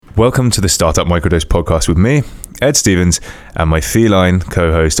Welcome to the Startup Microdose podcast with me, Ed Stevens, and my feline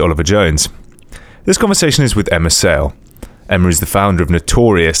co-host Oliver Jones. This conversation is with Emma Sale. Emma is the founder of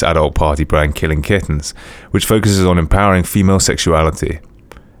notorious adult party brand Killing Kittens, which focuses on empowering female sexuality.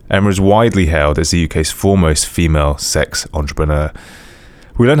 Emma is widely hailed as the UK's foremost female sex entrepreneur.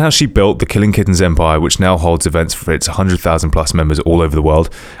 We learn how she built the Killing Kittens empire, which now holds events for its 100,000 plus members all over the world,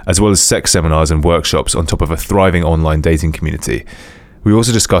 as well as sex seminars and workshops on top of a thriving online dating community. We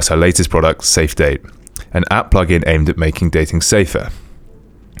also discuss her latest product, Safe Date, an app plugin aimed at making dating safer.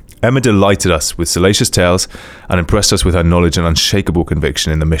 Emma delighted us with salacious tales and impressed us with her knowledge and unshakable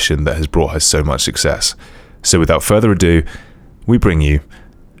conviction in the mission that has brought her so much success. So without further ado, we bring you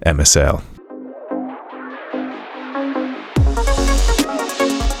Emma Sale.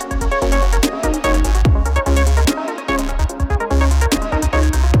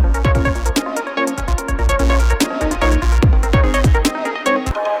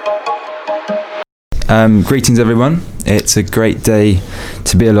 Greetings everyone. It's a great day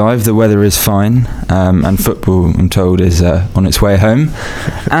to be alive. The weather is fine, and football, I'm told, is on its way home.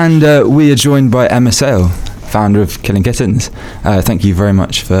 And we are joined by Emma Sale, founder of Killing Kittens. Thank you very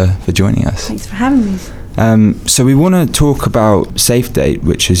much for joining us. Thanks for having me. So we want to talk about Safe Date,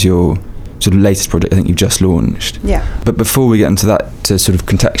 which is your sort of latest project I think you've just launched. Yeah. But before we get into that, to sort of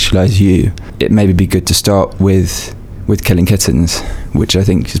contextualise you, it may be good to start with Killing Kittens, which I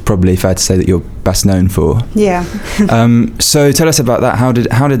think is probably fair to say that you're best known for. Yeah. So tell us about that. How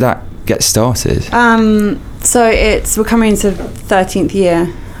did that get started? So we're coming into the 13th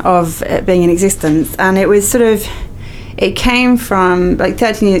year of it being in existence, and it came from like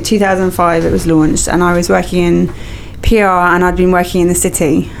 2005 it was launched, and I was working in PR and I'd been working in the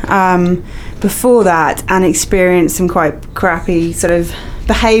city before that, and experienced some quite crappy sort of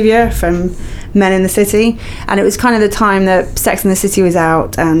behaviour from men in the city, and it was kind of the time that Sex and the City was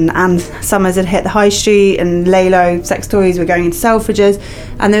out, and Summers had hit the high street, and lay-low sex toys were going into Selfridges,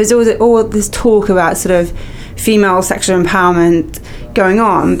 and there was all this talk about sort of female sexual empowerment going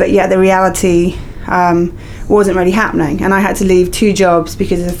on, but yet the reality wasn't really happening, and I had to leave 2 jobs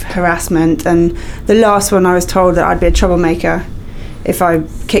because of harassment, and the last one I was told that I'd be a troublemaker if I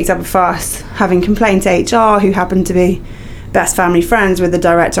kicked up a fuss, having complained to HR, who happened to be best family friends with the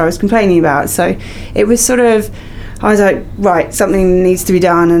director I was complaining about. So it was I was like, right, something needs to be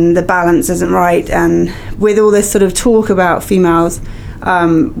done, and the balance isn't right. And with all this sort of talk about females,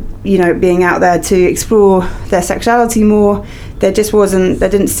 being out there to explore their sexuality more,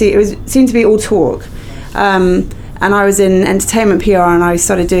 it seemed to be all talk. And I was in entertainment PR, and I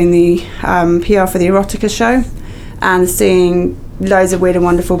started doing the PR for the Erotica show, and seeing loads of weird and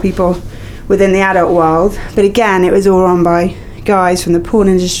wonderful people within the adult world, but again it was all run by guys from the porn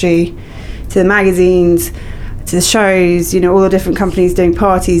industry to the magazines to the shows, all the different companies doing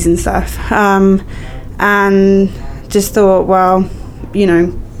parties and stuff, and just thought, well,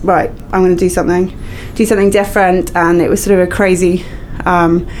 right, I'm going to do something different. And it was sort of a crazy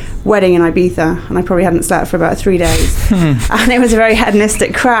wedding in Ibiza, and I probably hadn't slept for about 3 days. And it was a very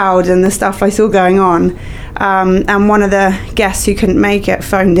hedonistic crowd, and the stuff I saw going on, and one of the guests who couldn't make it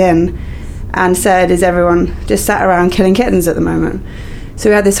phoned in and said, is everyone just sat around killing kittens at the moment? So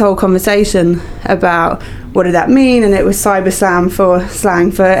we had this whole conversation about what did that mean, and it was cyber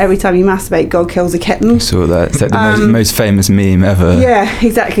slang for every time you masturbate, God kills a kitten. I saw that. It's like the most famous meme ever. Yeah,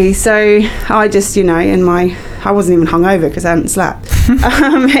 exactly. So I just, I wasn't even hungover because I hadn't slept.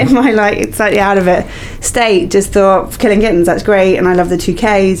 In my slightly out of it state, just thought, killing kittens, that's great, and I love the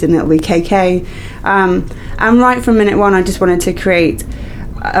 2Ks, and it'll be KK. And right from minute one, I just wanted to create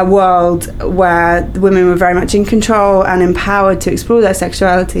a world where the women were very much in control and empowered to explore their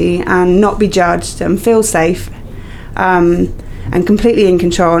sexuality and not be judged and feel safe, and completely in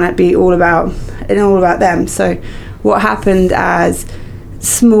control, and it'd be all about them. So what happened as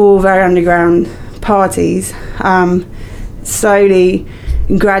small, very underground parties slowly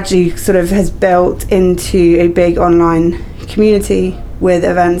and gradually sort of has built into a big online community with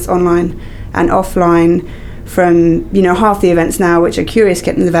events online and offline. From half the events now, which are Curious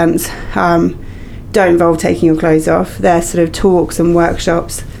Kittens events, don't involve taking your clothes off. They're sort of talks and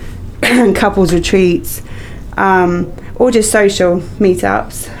workshops and couples retreats, or just social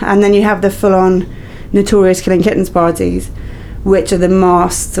meetups. And then you have the full-on notorious Killing Kittens parties, which are the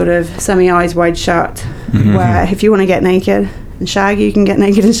masked sort of semi-eyes wide shut, where if you want to get naked and shag, you can get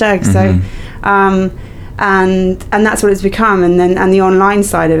naked and shag. So and that's what it's become. And the online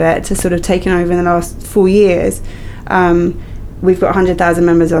side of it has sort of taken over in the last 4 years. We've got 100,000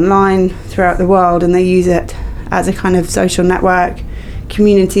 members online throughout the world, and they use it as a kind of social network,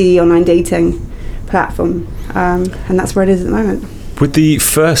 community, online dating platform, and that's where it is at the moment. With the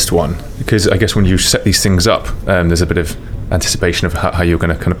first one, because I guess when you set these things up, there's a bit of anticipation of how you're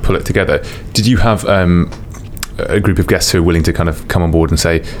going to kind of pull it together. Did you have a group of guests who are willing to kind of come on board and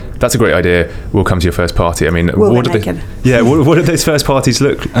say, that's a great idea, we'll come to your first party? I mean, what did what did those first parties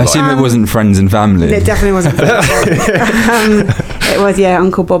look like? I assume it wasn't friends and family. It definitely wasn't friends. It was,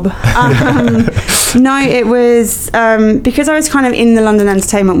 Uncle Bob. No, it was because I was kind of in the London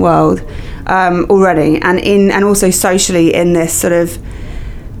entertainment world already, and also socially in this sort of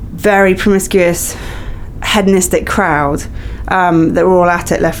very promiscuous, hedonistic crowd that were all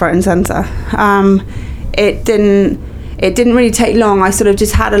at it left, right and centre. It didn't really take long. I sort of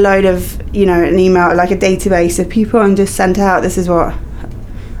just had a load of, an email, like a database of people, and just sent out, this is what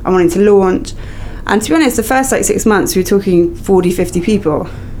I wanted to launch. And to be honest, the first 6 months, we were talking 40, 50 people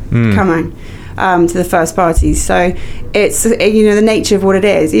coming to the first parties. So it's, the nature of what it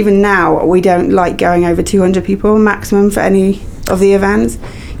is. Even now, we don't like going over 200 people maximum for any of the events,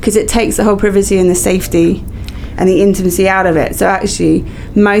 because it takes the whole privacy and the safety and the intimacy out of it. So actually,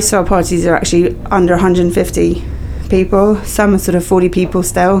 most of our parties are actually under 150 people. Some are sort of 40 people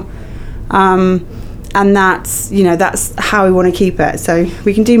still. And that's how we want to keep it. So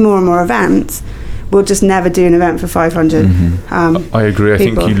we can do more and more events. We'll just never do an event for 500. I agree. I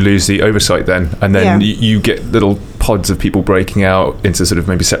people. think you lose the oversight then. And then you get little pods of people breaking out into sort of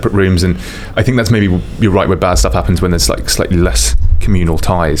maybe separate rooms. And I think that's maybe, you're right, where bad stuff happens when there's slightly less communal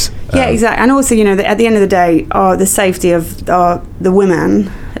ties. Yeah, exactly. And also, at the end of the day, the safety of the women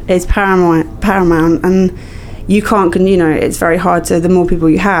is paramount. And you can't, it's very hard to, the more people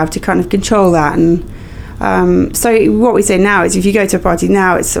you have, to kind of control that. And so what we say now is, if you go to a party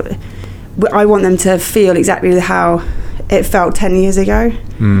now, it's I want them to feel exactly how it felt 10 years ago.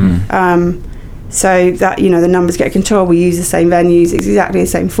 So that, the numbers get controlled. We use the same venues, it's exactly the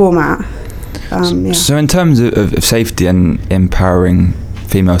same format. So in terms of safety and empowering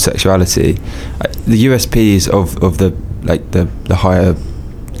female sexuality, the USPs of the higher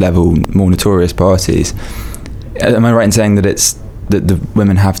level, more notorious parties, am I right in saying that it's that the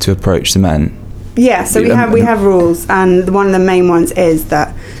women have to approach the men? Yeah, so we have rules, and one of the main ones is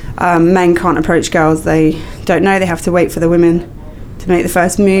that men can't approach girls they don't know. They have to wait for the women to make the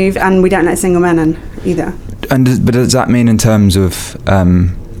first move, and we don't let single men in either. But does that mean in terms of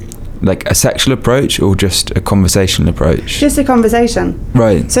a sexual approach, or just a conversational approach? Just a conversation.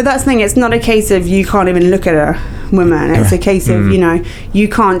 Right. So that's the thing, it's not a case of you can't even look at a woman. It's a case of, you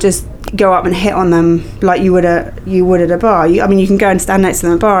can't just go up and hit on them like you would at a bar. You can go and stand next to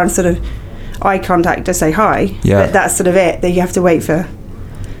them at a bar and sort of eye contact, just say hi. Yeah. But that's sort of it. That you have to wait for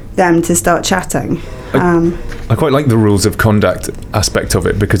them to start chatting. I quite like the rules of conduct aspect of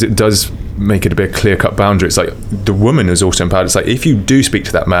it, because it does make it a bit clear-cut boundary. It's like the woman is also empowered. It's like, if you do speak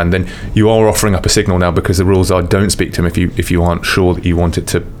to that man, then you are offering up a signal now, because the rules are don't speak to him if you aren't sure that you want it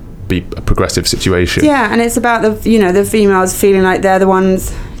to be a progressive situation. Yeah, and it's about the females feeling like they're the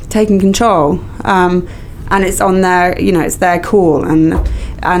ones taking control, and it's on their it's their call.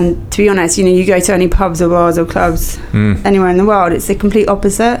 And to be honest, you go to any pubs or bars or clubs anywhere in the world, it's the complete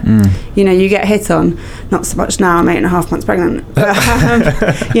opposite. You get hit on, not so much now, I'm 8.5 months pregnant, but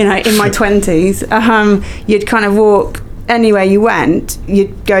in my 20s, you'd kind of walk anywhere you went.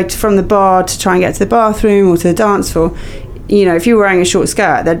 You'd go from the bar to try and get to the bathroom or to the dance floor. If you were wearing a short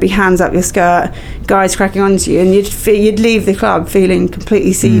skirt, there'd be hands up your skirt, guys cracking onto you, and you'd leave the club feeling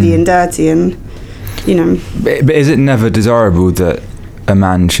completely seedy and dirty, and But is it never desirable that a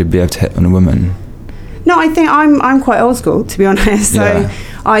man should be able to hit on a woman? No, I think I'm quite old school, to be honest. So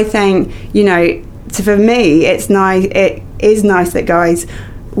I think for me, it's nice. It is nice that guys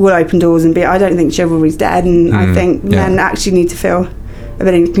will open doors and be. I don't think chivalry's dead, and I think men actually need to feel a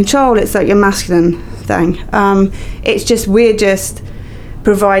bit in control. It's like a masculine thing. It's just we're just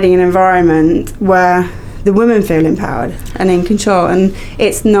providing an environment where the women feel empowered and in control, and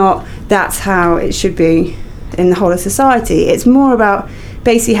it's not. That's how it should be in the whole of society. It's more about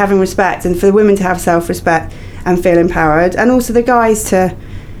basically having respect, and for the women to have self-respect and feel empowered, and also the guys to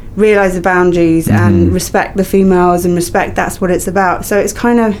realise the boundaries and respect the females and respect that's what it's about. So it's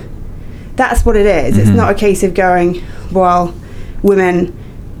kind of, that's what it is. It's not a case of going, well, women,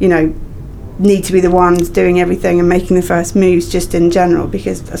 need to be the ones doing everything and making the first moves just in general,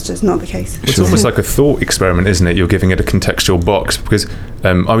 because that's just not the case. It's almost like a thought experiment, isn't it? You're giving it a contextual box, because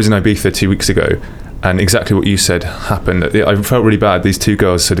I was in Ibiza 2 weeks ago, and exactly what you said happened. I felt really bad. These two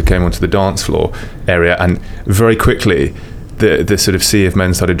girls sort of came onto the dance floor area, and very quickly the sort of sea of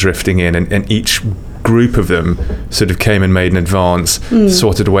men started drifting in, and each group of them sort of came and made an advance,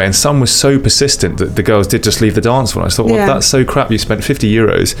 sorted away, and some was so persistent that the girls did just leave the dance floor. I thought, well, that's so crap. You spent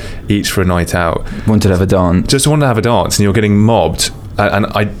 €50 each for a night out. Wanted to have a dance. Just wanted to have a dance, and you're getting mobbed. And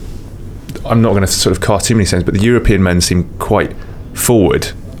I'm not going to sort of cast too many sense, but the European men seem quite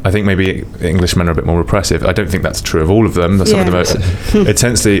forward. I think maybe English men are a bit more repressive. I don't think that's true of all of them. Some of them are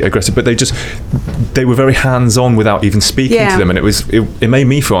intensely aggressive, but they were very hands-on without even speaking to them, and it made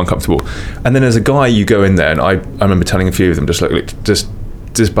me feel uncomfortable. And then as a guy, you go in there, and I remember telling a few of them,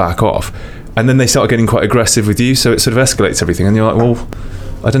 just back off. And then they start getting quite aggressive with you, so it sort of escalates everything, and you're like, well,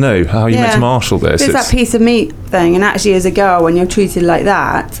 I don't know, how are you meant to marshal this? It's that piece of meat thing, and actually as a girl, when you're treated like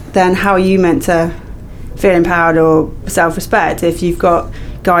that, then how are you meant to feel empowered or self-respect if you've got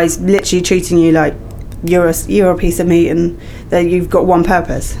guys literally treating you like you're a piece of meat and that you've got one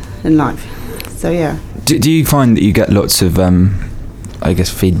purpose in life? So yeah. Do you find that you get lots of I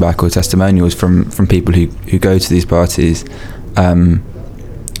guess feedback or testimonials from people who go to these parties,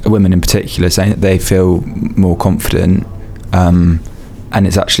 women in particular, saying that they feel more confident and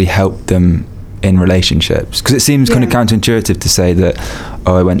it's actually helped them in relationships? Because it seems kind of counterintuitive to say that,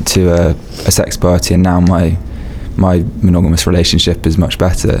 I went to a sex party and now my monogamous relationship is much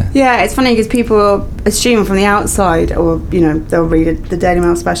better. Yeah, it's funny because people assume from the outside, or they'll read the Daily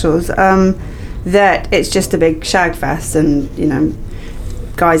Mail specials, that it's just a big shag fest and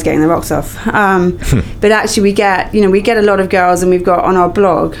guys getting their rocks off. But actually we get a lot of girls, and we've got on our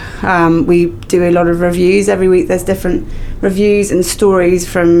blog, we do a lot of reviews every week. There's different reviews and stories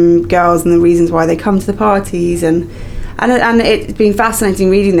from girls and the reasons why they come to the parties, and it's been fascinating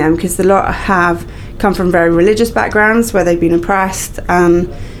reading them, because a lot have come from very religious backgrounds where they've been oppressed,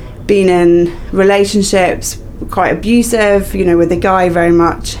 been in relationships quite abusive, with the guy very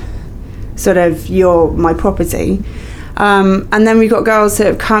much sort of, you're my property. And then we've got girls that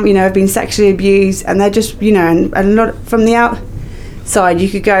have come, have been sexually abused, and they're just, and a lot from the outside you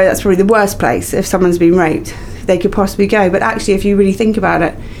could go, that's probably the worst place if someone's been raped they could possibly go. But actually, if you really think about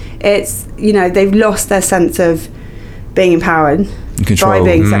it, it's, they've lost their sense of being empowered by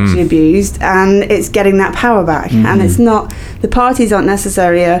being sexually abused, and it's getting that power back. And it's not, the parties aren't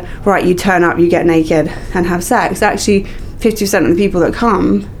necessarily right, you turn up, you get naked and have sex. Actually, 50% of the people that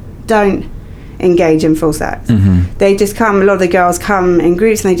come don't engage in full sex. They just come, a lot of the girls come in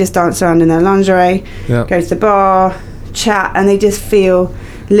groups and they just dance around in their lingerie, go to the bar, chat, and they just feel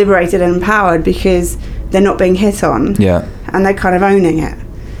liberated and empowered because they're not being hit on, and they're kind of owning it.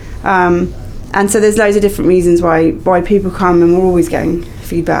 And so there's loads of different reasons why people come, and we're always getting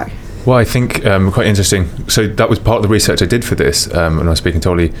feedback. Well, I think quite interesting. So that was part of the research I did for this, when I was speaking to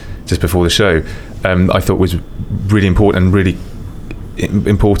Ollie just before the show. I thought was really important and really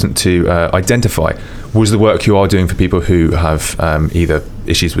important to identify was the work you are doing for people who have either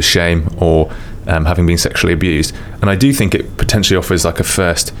issues with shame or having been sexually abused. And I do think it potentially offers like a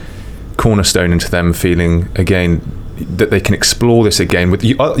first cornerstone into them feeling again that they can explore this again with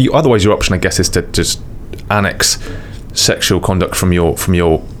you. Otherwise your option, I guess, is to just annex sexual conduct from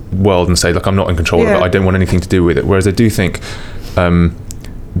your world and say, look, I'm not in control of it, I don't want anything to do with it. Whereas I do think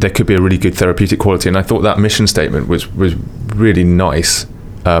there could be a really good therapeutic quality, and I thought that mission statement was really nice,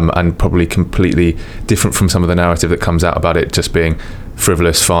 and probably completely different from some of the narrative that comes out about it just being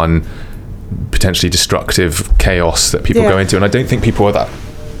frivolous, fun, potentially destructive chaos that people go into. And I don't think people are that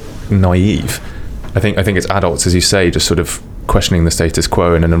naive. I think it's adults, as you say, just sort of questioning the status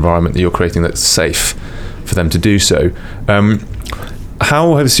quo in an environment that you're creating that's safe for them to do so.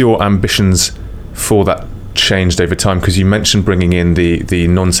 How has your ambitions for that changed over time? Because you mentioned bringing in the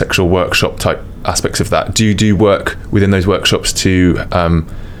non-sexual workshop type aspects of that. Do you do work within those workshops to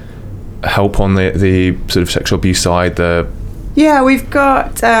help on the sort of sexual abuse side? Yeah, we've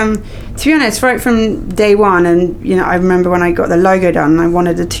got, to be honest, right from day one, and I remember when I got the logo done, I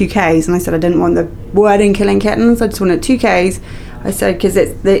wanted the 2Ks, and I said I didn't want the wording Killing Kittens, I just wanted 2Ks. I said, because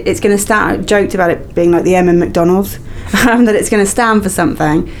it's going to stand, I joked about it being like the M in McDonald's, that it's going to stand for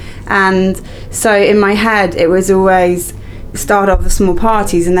something. And so in my head, it was always start off the small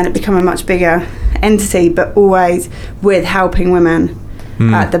parties and then it become a much bigger entity, but always with helping women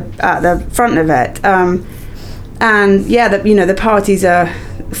at the front of it. And yeah, the parties are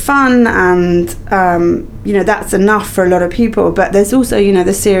fun, and that's enough for a lot of people. But there's also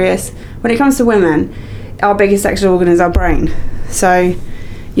the serious, when it comes to women, our biggest sexual organ is our brain. So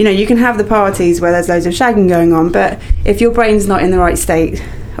you can have the parties where there's loads of shagging going on, but if your brain's not in the right state,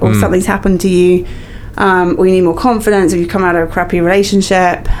 or something's happened to you, or you need more confidence, or you come out of a crappy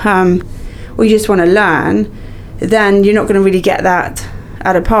relationship, or you just want to learn, then you're not going to really get that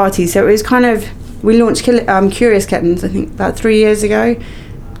at a party. So it was kind of, we launched Curious Kittens, I think about 3 years ago,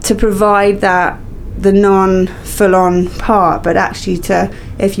 to provide that the non-full-on part, but actually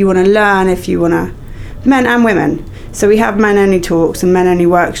if you want to learn, men and women. So we have men-only talks and men-only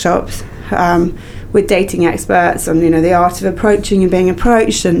workshops with dating experts on, the art of approaching and being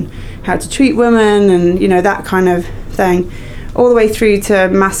approached and how to treat women and, that kind of thing, all the way through to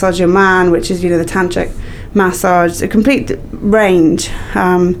Massage Your Man, which is, the tantric massage, a complete range.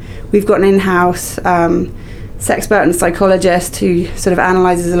 We've got an in-house sexpert and psychologist who sort of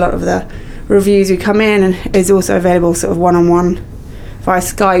analyses a lot of the reviews who come in and is also available sort of one-on-one via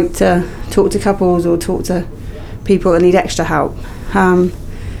Skype to talk to couples or talk to people that need extra help.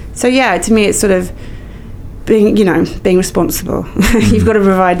 So yeah, to me it's sort of being responsible. You've got to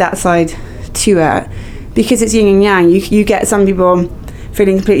provide that side to it because it's yin and yang. You get some people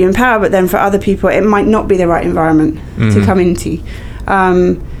feeling completely empowered, but then for other people it might not be the right environment to come into.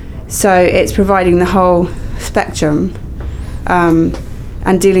 So it's providing the whole spectrum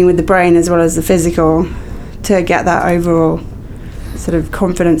and dealing with the brain as well as the physical to get that overall sort of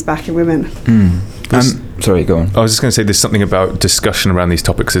confidence back in women. Sorry, go on. I was just going to say there's something about discussion around these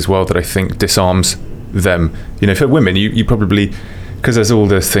topics as well that I think disarms them. For women, you probably, because there's all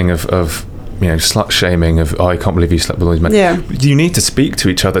this thing of slut shaming of, I can't believe you slept with all these men. Yeah. You need to speak to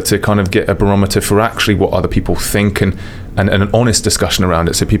each other to kind of get a barometer for actually what other people think and an honest discussion around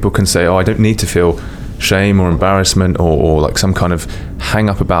it, so people can say, I don't need to feel shame or embarrassment or like some kind of hang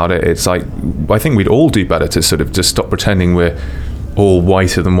up about it. It's like, I think we'd all do better to sort of just stop pretending we're all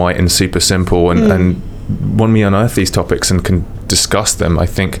whiter than white and super simple and when we unearth these topics and can discuss them, I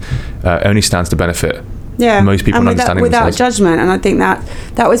think only stands to benefit most people and understanding without themselves. judgment. And I think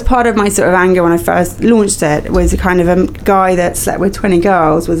that was part of my sort of anger when I first launched it, was a kind of a guy that slept with 20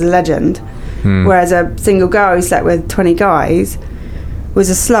 girls was a legend, whereas a single girl who slept with 20 guys was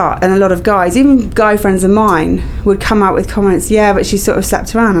a slut. And a lot of guys, even guy friends of mine, would come out with comments, but she sort of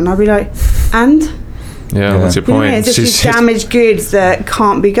slept around, and I'd be like, and? Yeah, what's your point? It's just damaged goods that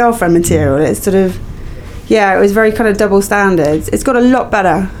can't be girlfriend material. It's sort of, it was very kind of double standards. It's got a lot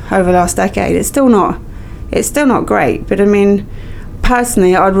better over the last decade. It's still not great, but I mean,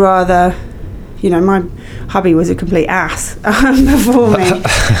 personally, I'd rather, my hubby was a complete ass before me,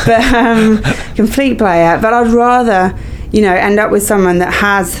 but complete player. But I'd rather, end up with someone that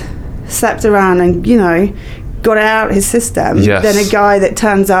has slept around and, got it out his system than a guy that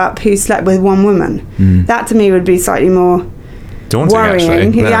turns up who slept with one woman. That to me would be slightly more daunting,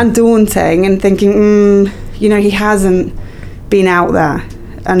 worrying and daunting, and thinking, he hasn't been out there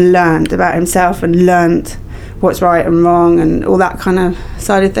and learned about himself and learned what's right and wrong and all that kind of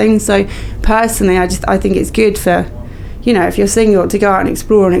side of things. So personally, I think it's good for, if you're single, to go out and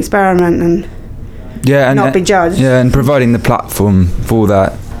explore and experiment and not be judged. Yeah, and providing the platform for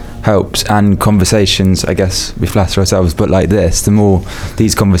that helps, and conversations, I guess we flatter ourselves, but like this, the more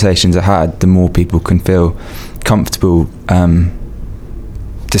these conversations are had, the more people can feel comfortable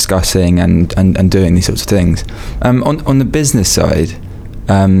discussing and doing these sorts of things. On the business side,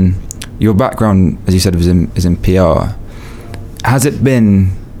 your background, as you said, is in PR. Has it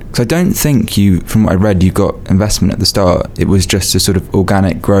been, because I don't think from what I read, you got investment at the start. It was just a sort of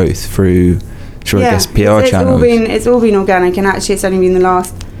organic growth through, I guess, PR channels. It's all been organic, and actually it's only been the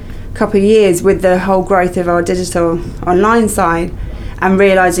last couple of years with the whole growth of our digital online side, and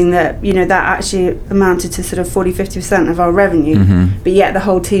realising that, that actually amounted to sort of 40-50% of our revenue, but yet the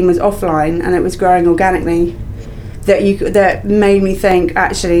whole team was offline and it was growing organically, that made me think,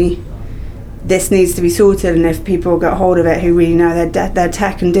 actually, this needs to be sorted, and if people get hold of it who really know their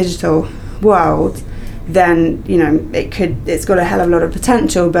tech and digital world, then, it's got a hell of a lot of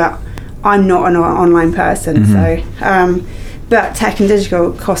potential, but I'm not an online person, so... but tech and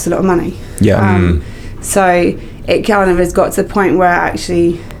digital costs a lot of money. So it kind of has got to the point where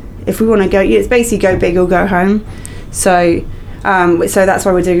actually, if we want to go, it's basically go big or go home. So that's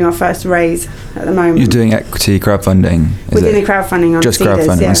why we're doing our first raise at the moment. You're doing equity crowdfunding? We're doing the crowdfunding on just Seedrs,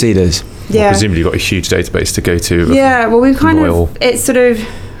 crowdfunding on Seedrs. Well, presumably you've got a huge database to go to. Yeah, well, we've kind of, it's sort of,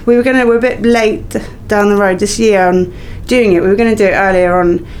 we're a bit late down the road this year on doing it. We were going to do it earlier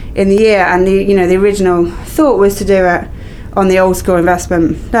on in the year, and the original thought was to do it on the old school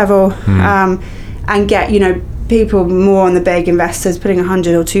investment level, and get people more on the big investors putting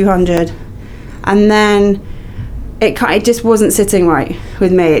 100 or 200, and then it just wasn't sitting right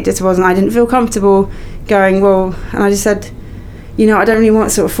with me. It just wasn't. I didn't feel comfortable going, and I just said, I don't really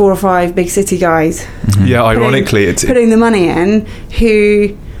want sort of 4 or 5 big city guys. Yeah, ironically, it's putting the money in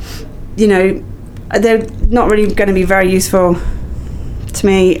who, they're not really going to be very useful to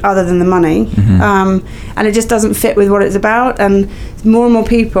me other than the money, and it just doesn't fit with what it's about. And more and more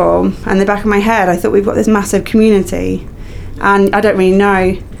people, and in the back of my head I thought, we've got this massive community, and I don't really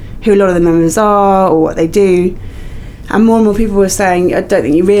know who a lot of the members are or what they do. And more people were saying, I don't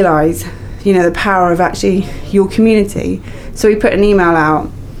think you realise, the power of actually your community. So we put an email out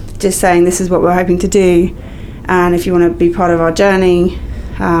just saying this is what we're hoping to do, and if you want to be part of our journey,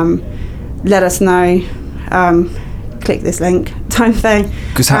 let us know. Click this link type thing.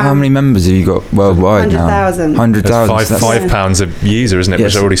 Because how many members have you got worldwide 100,000. now? 100,000. £5 a user, isn't it? Yes.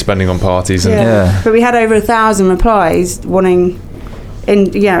 Which they're already spending on parties. And Yeah. But we had over 1,000 replies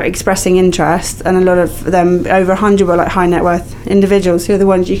expressing interest, and a lot of them, over 100, were like high net worth individuals who are the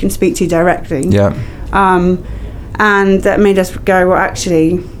ones you can speak to directly. Yeah. And that made us go, well,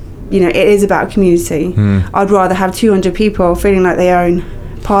 actually, it is about community. I'd rather have 200 people feeling like they own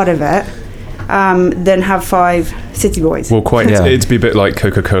part of it than have 5 city boys. Well, it'd be a bit like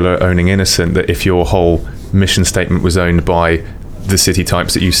Coca-Cola owning Innocent, that if your whole mission statement was owned by the city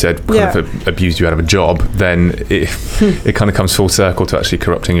types that you said kind of abused you out of a job, then it kind of comes full circle to actually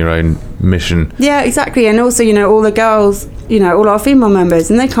corrupting your own mission. Yeah, exactly. And also, all the girls, all our female members,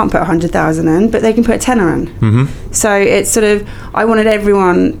 and they can't put 100,000 in, but they can put a tenner in. Mm-hmm. So it's sort of, I wanted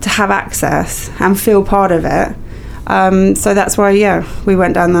everyone to have access and feel part of it. So that's why, we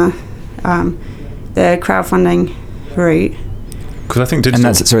went down the crowdfunding route. Because I think and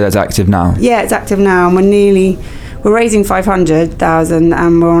that's active now. Yeah, it's active now, and we're raising 500,000,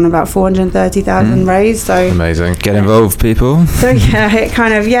 and we're on about 430,000 raised. So amazing. Get involved, people. So it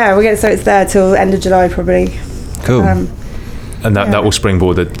kind of so it's there till end of July probably. Cool. And that will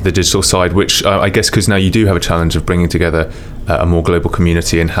springboard the digital side, which I guess, because now you do have a challenge of bringing together a more global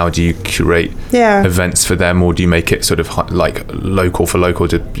community, and how do you curate events for them, or do you make it sort of like local for local?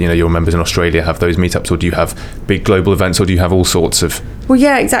 Do your members in Australia have those meetups, or do you have big global events, or do you have all sorts of? Well,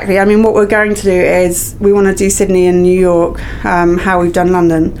 yeah, exactly. I mean, what we're going to do is we want to do Sydney and New York, how we've done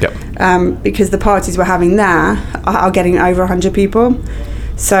London, because the parties we're having there are getting over 100 people.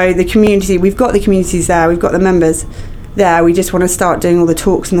 So the community, we've got the communities there, we've got the members there. We just want to start doing all the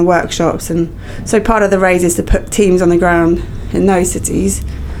talks and the workshops, and so part of the raise is to put teams on the ground in those cities,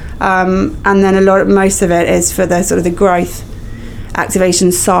 and then most of it is for the sort of the growth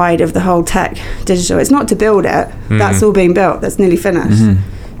activation side of the whole tech digital. It's not to build it, that's all being built, that's nearly finished.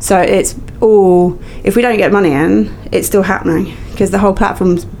 So it's all, if we don't get money in, it's still happening, because the whole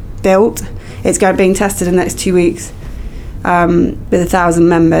platform's built. It's being tested in the next 2 weeks with 1,000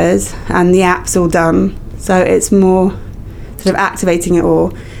 members, and the app's all done. So it's more sort of activating it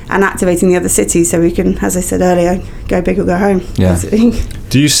all and activating the other cities, so we can, as I said earlier, go big or go home. Yeah.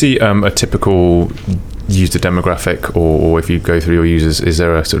 Do you see a typical user demographic, or if you go through your users, is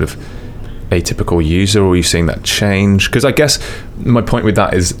there a sort of atypical user, or are you seeing that change? Because I guess my point with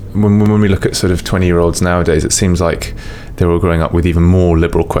that is when we look at sort of 20-year-olds nowadays, it seems like they're all growing up with even more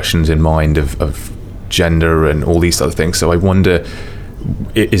liberal questions in mind of gender and all these other things. So I wonder,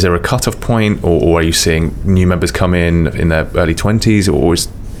 is there a cut-off point, or are you seeing new members come in their early 20s, or is...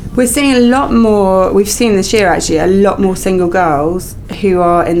 We're seeing a lot more, we've seen this year actually, a lot more single girls who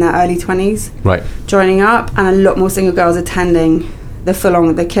are in their early 20s joining up, and a lot more single girls attending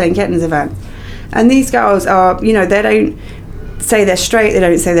the Killing Kittens event. And these girls are, they don't say they're straight, they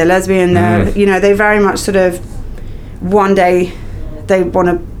don't say they're lesbian, they very much sort of, one day they want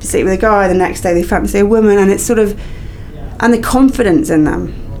to sleep with a guy, the next day they fancy a woman, and it's sort of, and the confidence in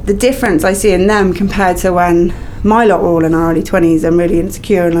them, the difference I see in them compared to when my lot were all in our early 20s and really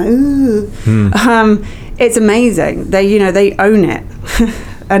insecure and like, ooh. It's amazing. They own it.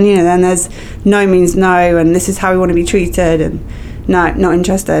 And, then there's no means no, and this is how we want to be treated, and no, not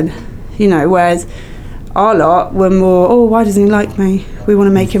interested. Whereas our lot were more, why doesn't he like me? We want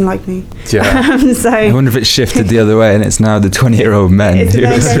to make him like me. Yeah. So I wonder if it's shifted the other way, and it's now the 20-year-old men who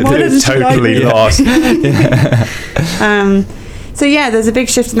are totally lost. So there's a big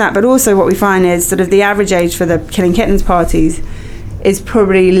shift in that, but also what we find is sort of the average age for the Killing Kittens parties is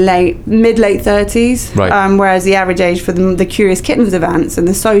probably mid-late 30s, right. Whereas the average age for the Curious Kittens events and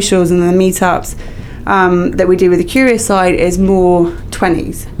the socials and the meetups that we do with the Curious side is more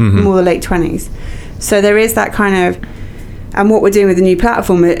 20s, more the late 20s. So there is that kind of, and what we're doing with the new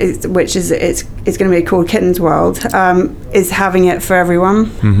platform, it's going to be called Kittens World, is having it for everyone,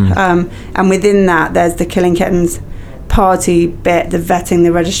 and within that there's the Killing Kittens party bit, the vetting,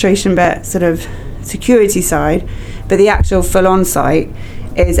 the registration bit, sort of security side, but the actual full-on site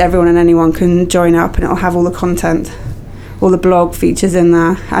is everyone and anyone can join up, and it'll have all the content, all the blog features in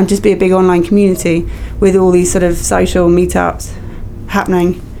there, and just be a big online community with all these sort of social meetups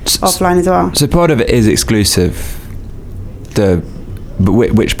happening offline as well. So part of it is exclusive. But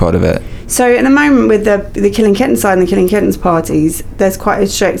which part of it? So at the moment with the Killing Kittens side and the Killing Kittens parties, there's quite a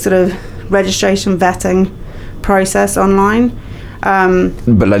strict sort of registration vetting process online,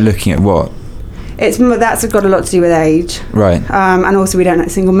 But like looking at what? That's got a lot to do with age. Right. And also we don't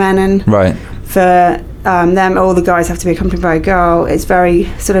let single men in. Right. For them, all the guys have to be accompanied by a girl. It's very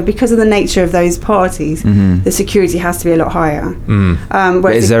sort of, because of the nature of those parties, the security has to be a lot higher.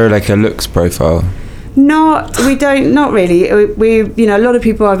 But is there like a looks profile? Not really. We a lot of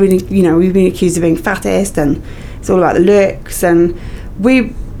people have been, we've been accused of being fattest, and it's all about the looks. And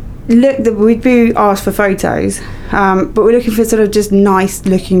we'd be asked for photos, but we're looking for sort of just nice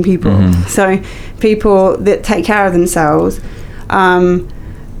looking people. So people that take care of themselves,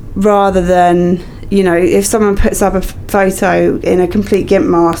 rather than, if someone puts up a photo in a complete gimp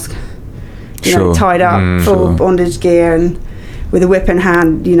mask, tied up, full bondage gear and with a whip in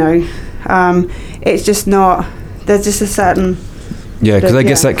hand, it's just not, there's just a certain... Yeah, because I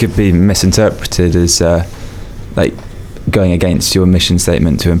guess that could be misinterpreted as like going against your mission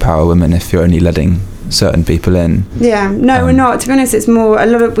statement to empower women if you're only letting certain people in. Yeah, no, we're not. To be honest, it's more, a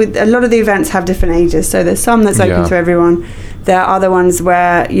lot of the events have different ages, so there's some that's open to everyone. There are other ones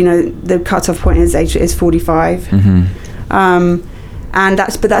where, the cut-off point is 45. And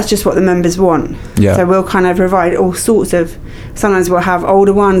that's just what the members want. Yeah. So we'll kind of provide all sorts of, sometimes we'll have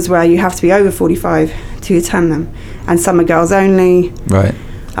older ones where you have to be over 45 to attend them, and some are girls only. Right.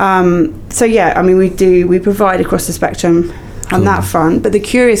 So yeah, I mean, we provide across the spectrum on that front, but the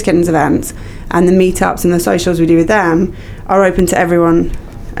Curious Kittens events and the meetups and the socials we do with them are open to everyone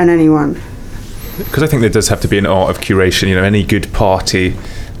and anyone. Because I think there does have to be an art of curation. Any good party,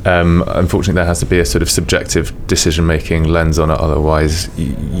 unfortunately, there has to be a sort of subjective decision-making lens on it. Otherwise,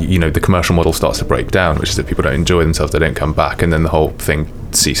 the commercial model starts to break down, which is that people don't enjoy themselves, they don't come back, and then the whole thing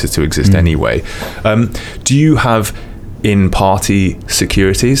ceases to exist anyway. Do you have in-party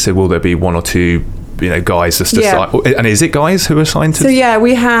security? So will there be one or two, guys just assigned? And is it guys who are assigned to? So yeah,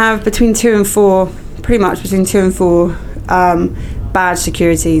 we have between 2 and 4 badge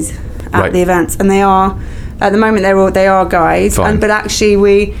securities at the events, and they are, at the moment, they are guys. But actually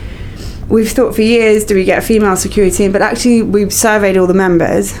we've thought for years, do we get a female security? But actually we've surveyed all the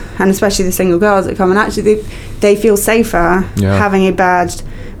members, and especially the single girls that come, and actually they feel safer having a badged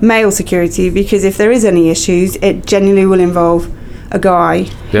male security, because if there is any issues, it genuinely will involve a guy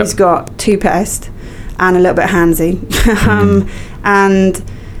who's got toothpaste and a little bit handsy, and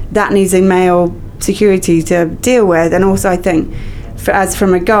that needs a male security to deal with. And also I think, as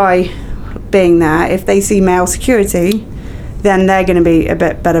from a guy being there, if they see male security, then they're going to be a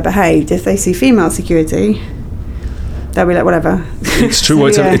bit better behaved. If they see female security, they'll be like, whatever. It's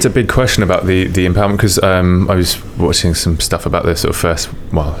true. So, it's a big question about the empowerment, because I was watching some stuff about the sort of first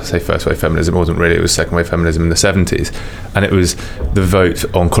wave feminism. It wasn't really, it was second wave feminism in the 70s, and it was the vote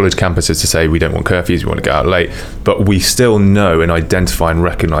on college campuses to say we don't want curfews, we want to get out late, but we still know and identify and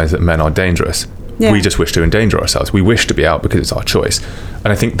recognise that men are dangerous. We just wish to endanger ourselves. We wish to be out because it's our choice. And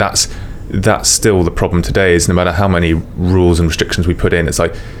I think that's still the problem today, is no matter how many rules and restrictions we put in, it's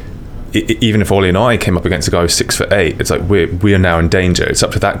like, even if Ollie and I came up against a guy who's 6'8", it's like we are now in danger. It's up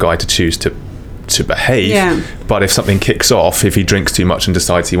to that guy to choose to behave. But if something kicks off, if he drinks too much and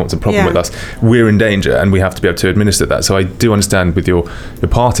decides he wants a problem with us, we're in danger, and we have to be able to administer that. So I do understand with your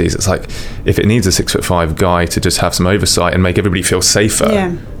parties, it's like, if it needs a 6'5" guy to just have some oversight and make everybody feel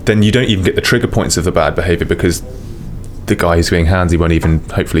safer, then you don't even get the trigger points of the bad behaviour, because the guy who's being handsy won't even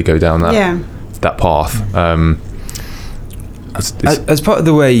hopefully go down that path. As part of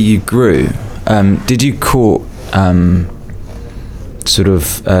the way you grew, did you court sort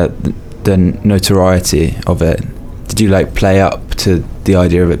of the notoriety of it? Did you like play up to the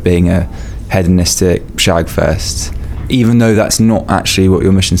idea of it being a hedonistic shag fest, even though that's not actually what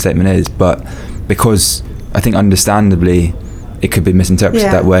your mission statement is? But because I think understandably it could be misinterpreted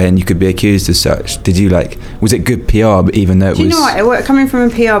that way, and you could be accused as such. Did you was it good PR, but even though it was... Do you know what, coming from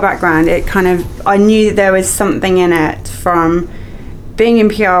a PR background, I knew that there was something in it from being in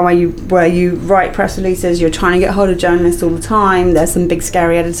PR where you write press releases, you're trying to get hold of journalists all the time, there's some big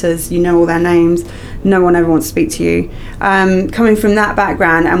scary editors, you know all their names, no one ever wants to speak to you. Coming from that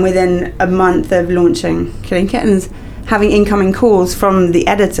background, and within a month of launching Killing Kittens, having incoming calls from the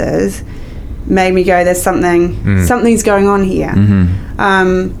editors made me go, there's something's going on here.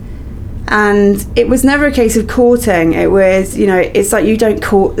 And it was never a case of courting. It was, it's like you don't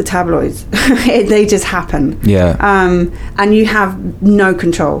court the tabloids. They just happen. And you have no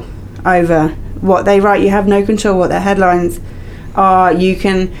control over what they write. You have no control what their headlines are. You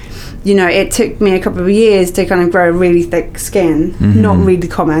can, it took me a couple of years to kind of grow a really thick skin, not read the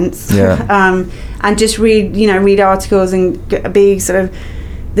comments, and just read articles and be sort of,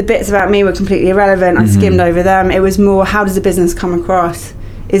 the bits about me were completely irrelevant. I skimmed over them. It was more, how does the business come across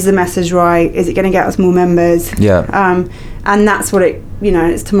Is the message right? Is it going to get us more members? Yeah. And that's what it,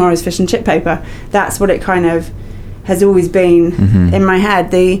 it's tomorrow's fish and chip paper. That's what it kind of has always been in my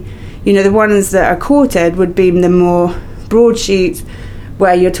head. The ones that are quartered would be the more broadsheets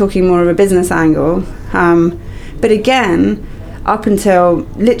where you're talking more of a business angle. But again, up until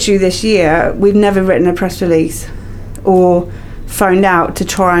literally this year, we've never written a press release or phoned out to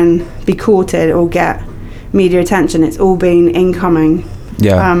try and be courted or get media attention. It's all been incoming.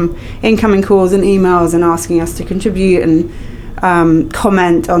 Yeah. Incoming calls and emails and asking us to contribute and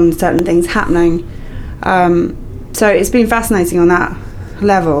comment on certain things happening. So it's been fascinating on that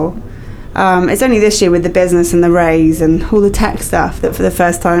level. It's only this year with the business and the raise and all the tech stuff that for the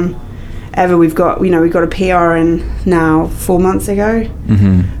first time ever we've got a PR in now 4 months ago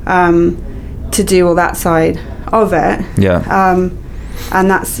to do all that side of it. Yeah. And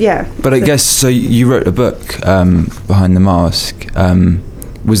that's, But I guess, so you wrote a book, Behind the Mask.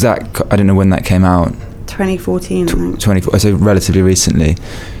 Was that, I don't know when that came out. 2014, I think. 24, so relatively recently.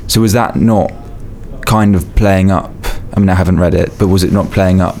 So was that not kind of playing up? I mean, I haven't read it, but was it not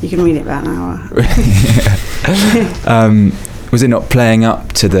playing up? You can read it about an hour. Was it not playing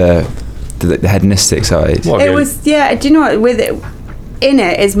up to the hedonistic side? It was, do you know what, with it, in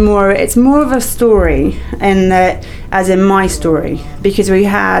it is more, it's more of a story in that, as in my story, because we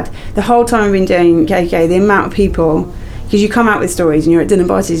had, the whole time we've been doing KK, the amount of people, because you come out with stories and you're at dinner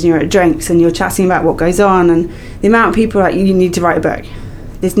parties and you're at drinks and you're chatting about what goes on, and the amount of people like, you need to write a book.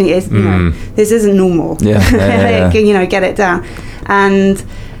 This this isn't normal. Yeah. Get it down. And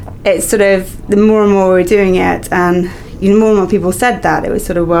it's sort of, the more and more we're doing it, and more and more people said that, it was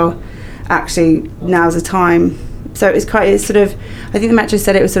sort of, well, actually now's the time. So it's sort of, I think the Metro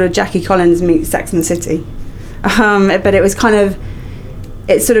said it was sort of Jackie Collins meets Sex and the City. But it was kind of,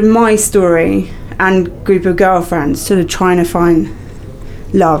 it's sort of my story and group of girlfriends sort of trying to find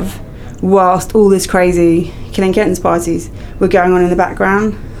love whilst all this crazy Killing Kittens parties were going on in the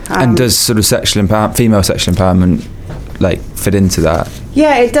background. And does sort of female sexual empowerment fit into that?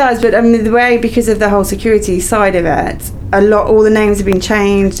 Yeah, it does, but I mean the way, because of the whole security side of it, all the names have been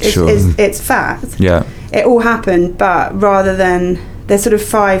changed. It's fact. Yeah. It all happened, but rather than, there's sort of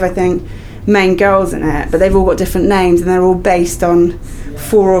 5, I think, main girls in it, but they've all got different names and they're all based on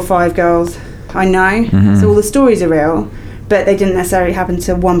 4 or 5 girls I know. So all the stories are real, but they didn't necessarily happen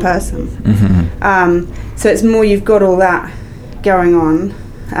to one person. So it's more, you've got all that going on,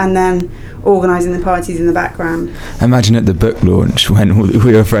 and then organising the parties in the background. Imagine at the book launch when all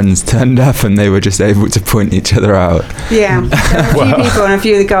your friends turned up and they were just able to point each other out. Yeah, there were a few people and a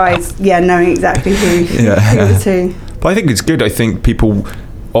few of the guys, knowing exactly who was who. But I think it's good. I think people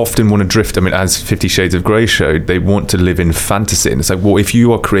often want to drift. I mean, as 50 Shades of Grey showed, they want to live in fantasy. And it's like, well, if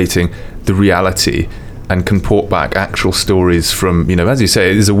you are creating the reality and can port back actual stories from, as you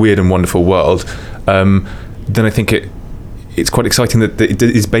say, it is a weird and wonderful world, then I think it's quite exciting that it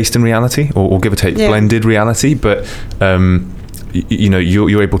is based in reality, or give or take blended reality, but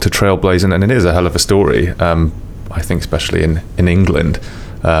you're able to trailblaze, and it is a hell of a story. I think especially in England,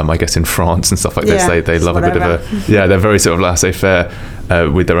 I guess in France and stuff like this, they love a bit of a they're very sort of laissez-faire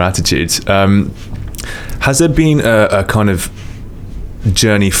with their attitudes. Has there been a kind of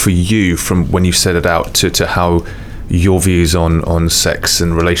journey for you from when you set it out to how your views on sex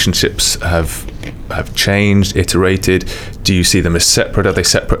and relationships have changed, iterated? Do you see them as separate? Are they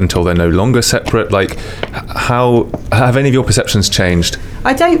separate until they're no longer separate? How have any of your perceptions changed?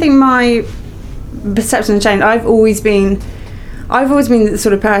 I don't think my perceptions changed. I've always been the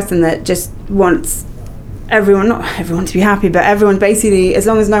sort of person that just wants not everyone to be happy, but everyone basically, as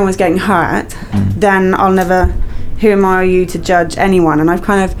long as no one's getting hurt, then I'll never, who am I or you to judge anyone? And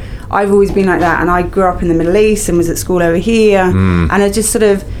I've always been like that, and I grew up in the Middle East and was at school over here, and I just sort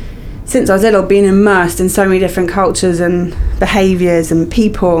of, since I was little, been immersed in so many different cultures and behaviours and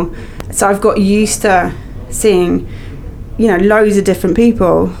people, so I've got used to seeing loads of different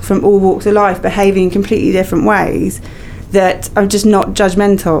people from all walks of life behaving in completely different ways, that I'm just not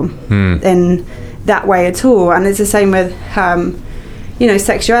judgmental in that way at all. And it's the same with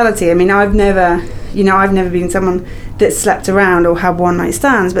sexuality. I mean, I've never been someone that slept around or had one night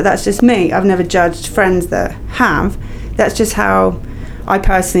stands, but that's just me. I've never judged friends that have. That's just how I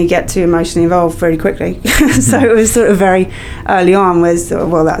personally get too emotionally involved very quickly. So it was sort of very early on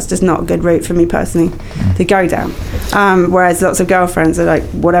well, that's just not a good route for me personally to go down. Whereas lots of girlfriends are like,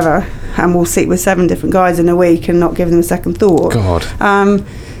 whatever, and we'll sleep with 7 different guys in a week and not give them a second thought. God.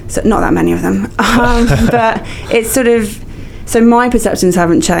 So not that many of them. But it's sort of, so my perceptions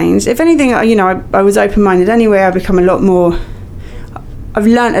haven't changed. If anything, I was open-minded anyway. I've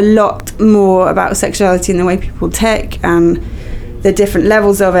learned a lot more about sexuality and the way people tick, and the different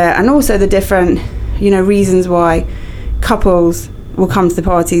levels of it, and also the different, reasons why couples will come to the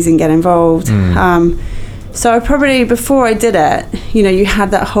parties and get involved. So I probably, before I did it, you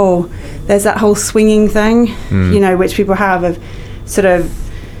had there's that whole swinging thing, which people have of sort of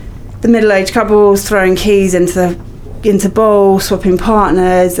the middle-aged couples throwing keys into bowls, swapping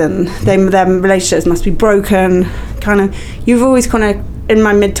partners, and their relationships must be broken. You've always in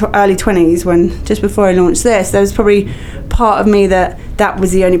my mid to early 20s, when just before I launched this, there was probably part of me that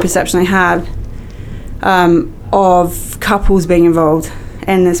was the only perception I had of couples being involved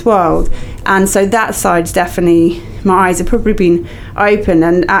in this world. And so that side's definitely, my eyes have probably been open.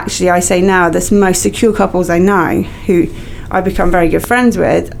 And actually, I say now, the most secure couples I know, who I've become very good friends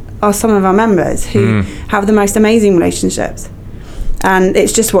with, are some of our members who have the most amazing relationships. And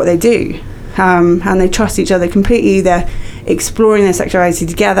it's just what they do. And they trust each other completely. They're exploring their sexuality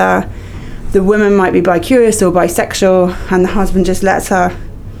together. The woman might be bi-curious or bisexual, and the husband just lets her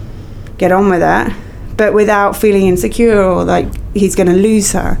get on with it, but without feeling insecure or like he's going to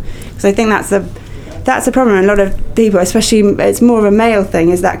lose her. Because I think that's the problem. A lot of people, especially, it's more of a male thing,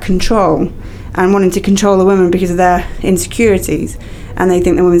 is that control and wanting to control the woman because of their insecurities, and they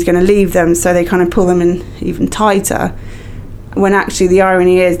think the woman's going to leave them, so they kind of pull them in even tighter, when actually the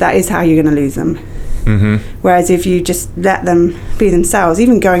irony is that is how you're going to lose them. Whereas if you just let them be themselves,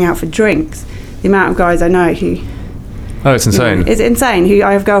 even going out for drinks, the amount of guys I know who... Oh, it's insane. It's insane. Who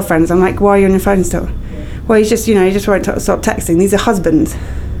I have girlfriends, I'm like, why are you on your phone still? Well, you just won't stop texting. These are husbands.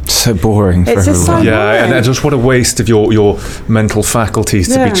 So boring for it's just everyone. so boring. And just what a waste of your mental faculties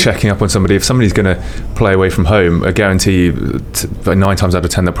to be checking up on somebody. If somebody's going to play away from home, I guarantee you 9 times out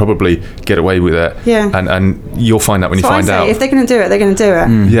of 10 they'll probably get away with it. And you'll find out when you find out. If they're going to do it, they're going to do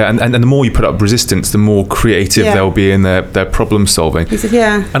it. And the more you put up resistance, the more creative they'll be in their problem solving. He said,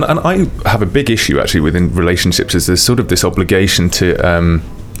 And I have a big issue actually within relationships, is there's sort of this obligation to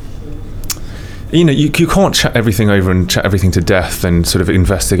you can't chat everything over and chat everything to death and sort of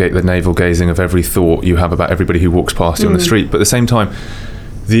investigate the navel gazing of every thought you have about everybody who walks past you on the street. But at the same time,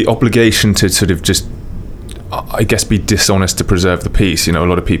 the obligation to sort of just, I guess, be dishonest to preserve the peace. A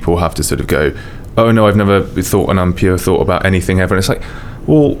lot of people have to sort of go, oh no, I've never thought an impure thought about anything ever. And it's like,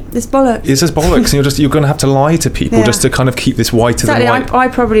 well, it's bollocks. It's just bollocks, and you're going to have to lie to people just to kind of keep this whiter than white. I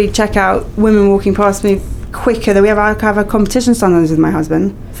probably check out women walking past me quicker than I have a competition sometimes with my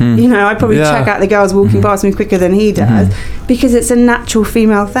husband. I probably check out the girls walking past me quicker than he does, because it's a natural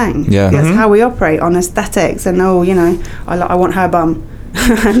female thing. That's how we operate on aesthetics, and I want her bum.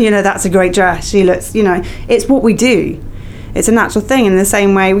 And that's a great dress, she looks, it's what we do. It's a natural thing. In the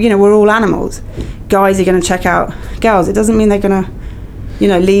same way, we're all animals. Guys are going to check out girls. It doesn't mean they're going to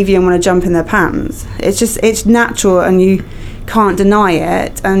leave you and want to jump in their pants. It's natural, and you can't deny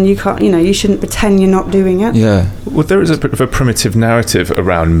it, and you can't, you shouldn't pretend you're not doing it. Well, there is a bit of a primitive narrative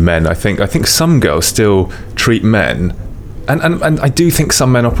around men. I think some girls still treat men, and I do think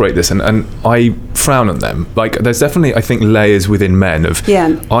some men operate this, and I frown on them. Like, there's definitely, I think, layers within men of,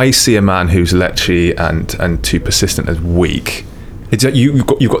 I see a man who's lechy and too persistent as weak. It's like you've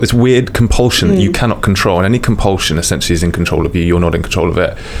got this weird compulsion that you cannot control, and any compulsion essentially is in control of you. You're not in control of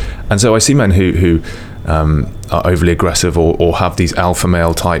it. And so I see men who are overly aggressive or have these alpha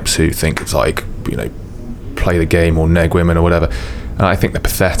male types who think it's like, play the game or neg women or whatever. And I think they're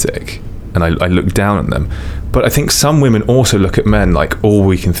pathetic, and I look down on them. But I think some women also look at men like all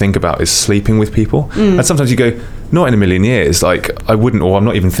we can think about is sleeping with people. And sometimes you go, not in a million years. Like, I wouldn't, or I'm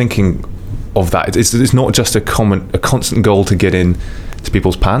not even thinking of that. It's not just a constant goal to get in to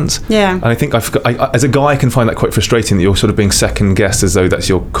people's pants. And I think I as a guy, I can find that quite frustrating, that you're sort of being second guessed as though that's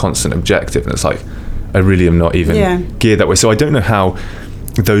your constant objective, and it's like, I really am not even geared that way. So I don't know how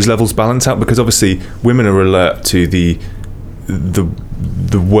those levels balance out, because obviously women are alert to the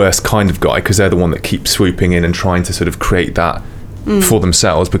worst kind of guy, because they're the one that keeps swooping in and trying to sort of create that for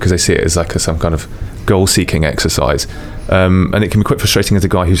themselves, because they see it as like some kind of goal-seeking exercise. And it can be quite frustrating as a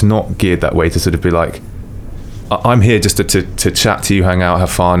guy who's not geared that way, to sort of be like, I'm here just to chat to you, hang out,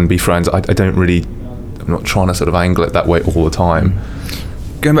 have fun, be friends. I'm not trying to sort of angle it that way all the time.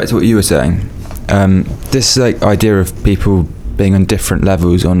 Going back to what you were saying, this like idea of people being on different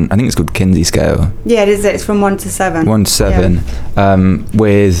levels on, I think it's called Kinsey scale. It is. It's from 1 to 7. 1 to 7,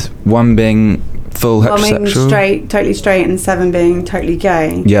 with 1 being full heterosexual, straight, totally straight, and 7 being totally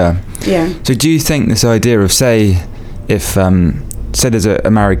gay. So do you think this idea of, say there's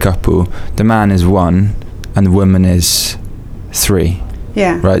a married couple, the man is 1 and the woman is 3,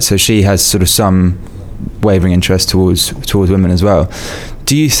 right? So she has sort of some wavering interest towards women as well.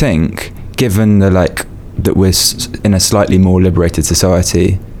 Do you think, given that we're in a slightly more liberated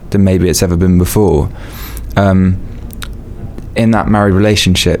society than maybe it's ever been before, in that married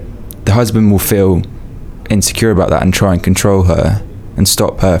relationship, the husband will feel insecure about that and try and control her and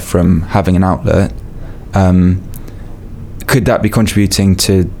stop her from having an outlet. Could that be contributing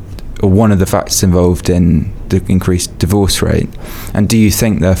to, or one of the factors involved in the increased divorce rate? And do you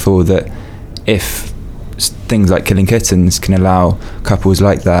think, therefore, that if things like killing kittens can allow couples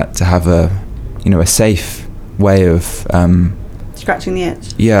like that to have a safe way of scratching the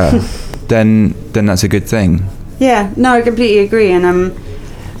itch? Yeah, then that's a good thing. Yeah, no, I completely agree. And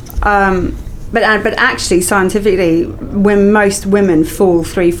but actually, scientifically, when most women fall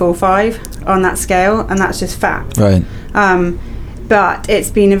 3, 4, 5 on that scale, and that's just fact. Right. But it's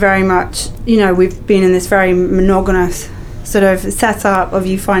been a very much, we've been in this very monogamous sort of setup of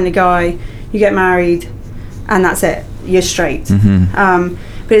you find a guy, you get married, and that's it. You're straight. Mm-hmm.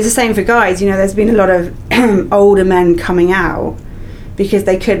 But it's the same for guys. There's been a lot of older men coming out because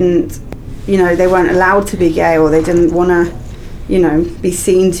they couldn't, they weren't allowed to be gay, or they didn't want to, be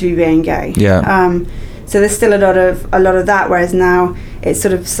seen to be being gay. Yeah. So there's still a lot of that. Whereas now, it's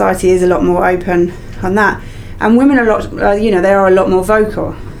sort of society is a lot more open on that, and women are a lot, they are a lot more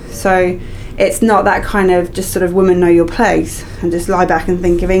vocal. So it's not that kind of just sort of women know your place and just lie back and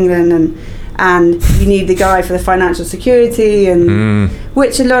think of England and you need the guy for the financial security and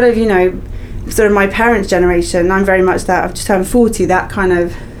which a lot of sort of my parents' generation. I'm very much that. I've just turned 40. That kind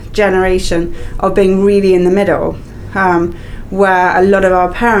of generation of being really in the middle, where a lot of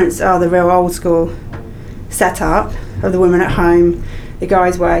our parents are the real old school setup of the women at home, the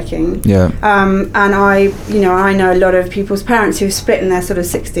guys working. Yeah. And I know a lot of people's parents who've split in their sort of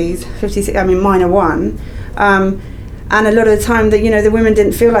 60s, 50s. I mean, mine are one. And a lot of the time that, the women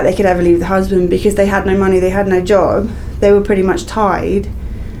didn't feel like they could ever leave the husband because they had no money, they had no job, they were pretty much tied,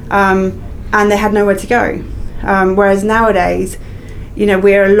 and they had nowhere to go. Whereas nowadays,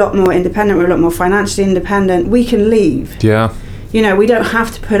 we're a lot more independent, we're a lot more financially independent, we can leave. Yeah. We don't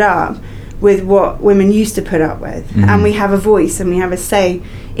have to put up with what women used to put up with. Mm-hmm. And we have a voice and we have a say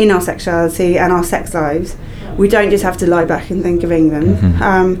in our sexuality and our sex lives. We don't just have to lie back and think of England.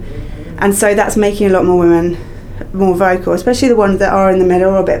 Mm-hmm. And so that's making a lot more women more vocal, especially the ones that are in the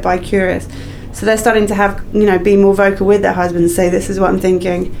middle or a bit bi-curious. So they're starting to have, be more vocal with their husbands, say this is what I'm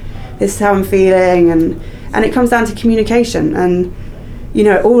thinking, this is how I'm feeling, and it comes down to communication. And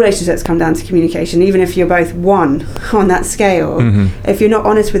all relationships come down to communication, even if you're both one on that scale. Mm-hmm. If you're not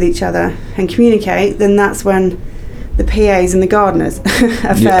honest with each other and communicate, then that's when the PAs and the gardeners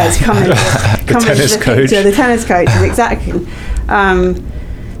affairs come into the picture. The tennis coaches, exactly.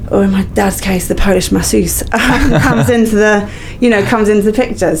 Or in my dad's case, the Polish masseuse comes into the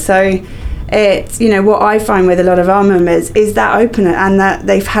picture. So it's, what I find with a lot of our members is that openness and that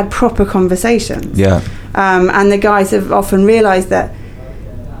they've had proper conversations. Yeah. And the guys have often realised that,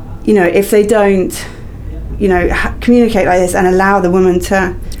 if they don't, communicate like this and allow the woman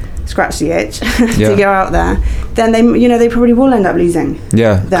to scratch the itch to go out there, then they probably will end up losing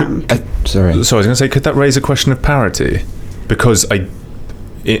them. Sorry. So I was going to say, could that raise a question of parity? Because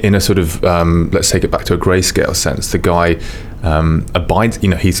in a sort of let's take it back to a grayscale sense, the guy abides,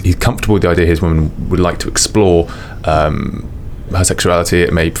 he's comfortable with the idea his woman would like to explore her sexuality.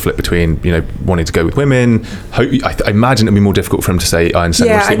 It may flip between wanting to go with women. I imagine it'd be more difficult for him to say I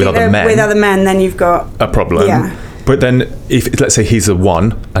understand we'll sleep with other men. With other men, then you've got a problem. Yeah. But then if let's say he's the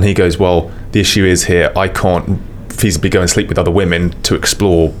one and he goes, well, the issue is here, I can't feasibly go and sleep with other women to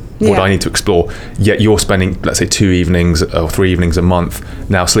explore what I need to explore, yet you're spending, let's say, 2 evenings or 3 evenings a month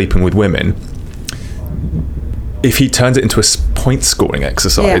now sleeping with women. If he turns it into a point scoring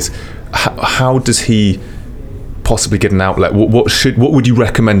exercise, how does he possibly get an outlet? What would you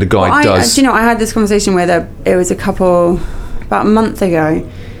recommend a guy does? I had this conversation with it was a couple about a month ago,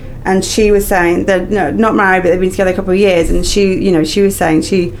 and she was saying that not married, but they've been together a couple of years, and she was saying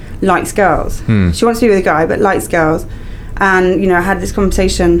she likes girls. She wants to be with a guy but likes girls. And I had this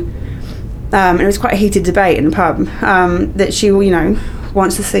conversation, and it was quite a heated debate in the pub, that she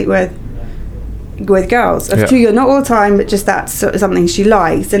wants to sleep with girls. Not all the time, but just that's sort of something she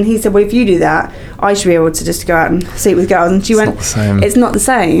likes. And he said, well, if you do that, I should be able to just go out and sleep with girls. And she went, it's not the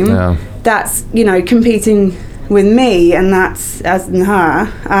same. No. That's competing with me, and that's as in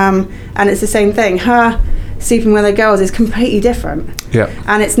her. And it's the same thing. Her sleeping with other girls is completely different. Yeah.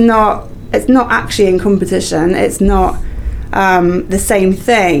 And it's not actually in competition. It's not the same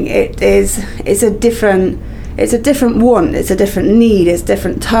thing. It's a different want, it's a different need, it's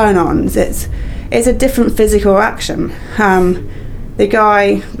different turn-ons, it's a different physical action. The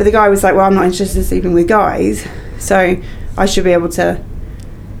guy was like, well, I'm not interested in sleeping with guys, so I should be able to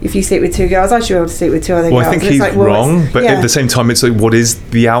if you sleep with two girls, I should be able to sleep with two other girls. Well, I think And he's it's like, well, wrong, but at the same time, it's like, what is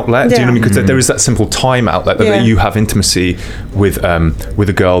the outlet? Do you know what I mean? Because there is that simple time outlet that you have intimacy with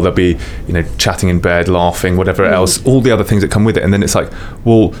a girl. They'll be, you know, chatting in bed, laughing, whatever else, all the other things that come with it. And then it's like,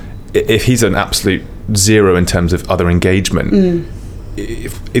 well, if he's an absolute zero in terms of other engagement,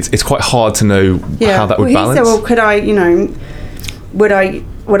 it's quite hard to know how that would balance. He said, well, could I, you know,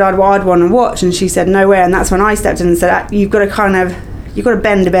 I'd want to watch, and she said no way, and that's when I stepped in and said, you've got to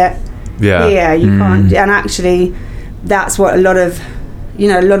bend a bit here, you can't, and actually that's what a lot of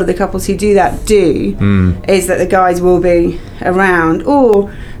the couples who do that do, is that the guys will be around,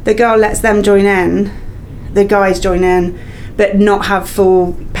 or the girl lets them join in, the guys join in, but not have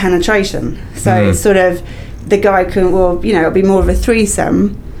full penetration. So it's sort of, the guy can, well, you know, it'll be more of a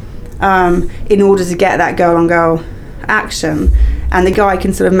threesome in order to get that girl on girl action, and the guy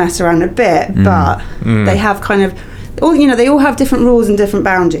can sort of mess around a bit, but they have kind of, they all have different rules and different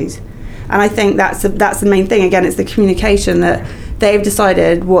boundaries, and I think that's the main thing. Again, it's the communication, that they've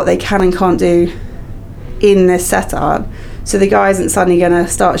decided what they can and can't do in this setup, so the guy isn't suddenly going to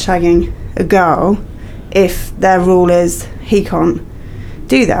start shagging a girl if their rule is he can't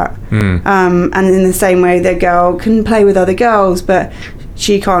do that. And in the same way, the girl can play with other girls, but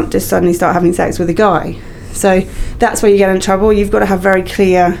she can't just suddenly start having sex with a guy. So that's where you get in trouble. You've got to have very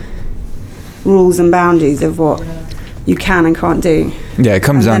clear rules and boundaries of what you can and can't do. Yeah, it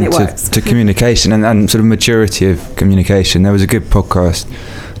comes down to communication and sort of maturity of communication. There was a good podcast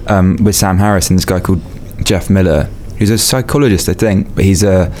with Sam Harris and this guy called Jeff Miller, who's a psychologist, I think, but he's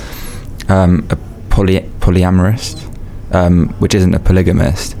a polyamorist, which isn't a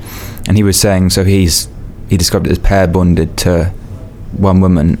polygamist. And he was saying, so he described it as pair bonded to one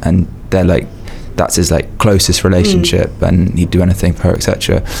woman, and they're like, that's his like closest relationship, and he'd do anything for her,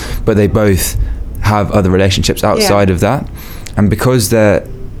 etc. But they both have other relationships outside of that, and because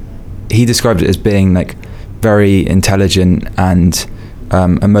he described it as being like very intelligent and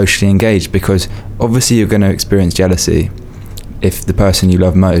emotionally engaged, because obviously you're going to experience jealousy if the person you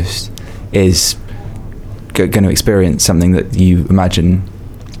love most is going to experience something that you imagine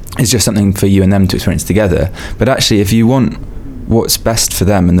is just something for you and them to experience together. But actually, if you want what's best for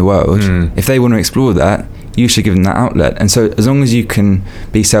them in the world, if they want to explore that, you should give them that outlet. And so as long as you can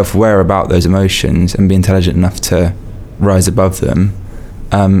be self-aware about those emotions and be intelligent enough to rise above them,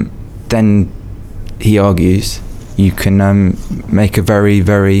 then he argues you can make a very,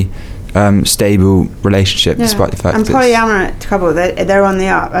 very stable relationship, despite the fact and polyamorous couple, they're on the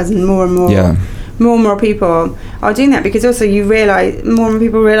up, as in more and more people are doing that, because also you realise, more and more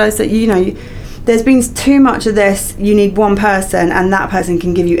people realise that, you know, there's been too much of this, you need one person and that person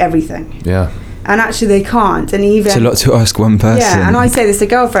can give you everything. Yeah. And actually they can't. And even, it's a lot to ask one person. Yeah, and I say this to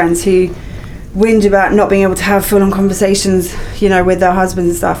girlfriends who whinge about not being able to have full-on conversations, you know, with their husbands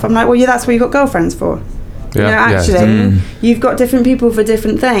and stuff. I'm like, well, that's what you've got girlfriends for. Yeah, you know, actually, you've got different people for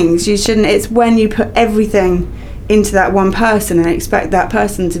different things. You shouldn't, it's when you put everything into that one person and expect that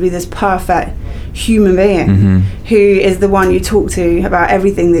person to be this perfect human being who is the one you talk to about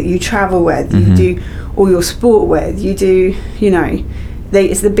everything, that you travel with, you do all your sport with, you do, you know,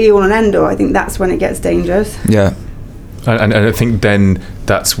 it's the be all and end all. I think that's when it gets dangerous. Yeah. And I think then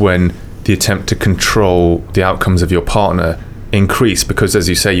that's when the attempt to control the outcomes of your partner increase, because as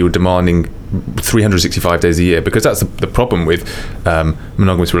you say, you're demanding 365 days a year, because that's the problem with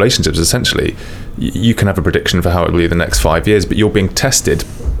monogamous relationships. Essentially, you can have a prediction for how it will be the next 5 years, but you're being tested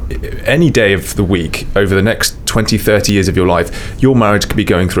any day of the week over the next 20, 30 years of your life. Your marriage could be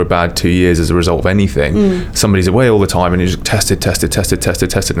going through a bad 2 years as a result of anything. Somebody's away all the time and you're just tested,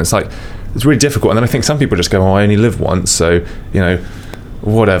 and it's like, it's really difficult. And then I think some people just go, oh, I only live once, so, you know,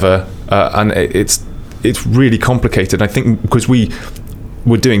 whatever. And it's really complicated. I think because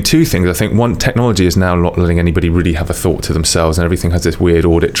we're doing two things. I think one, technology is now not letting anybody really have a thought to themselves, and everything has this weird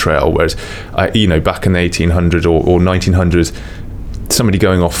audit trail, whereas you know, back in the 1800s or 1900s, somebody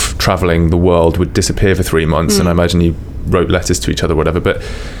going off traveling the world would disappear for 3 months, and I imagine you wrote letters to each other, whatever, but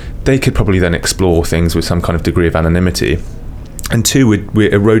they could probably then explore things with some kind of degree of anonymity. And two,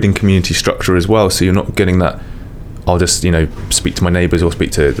 we're eroding community structure as well, so you're not getting that, I'll just, you know, speak to my neighbours or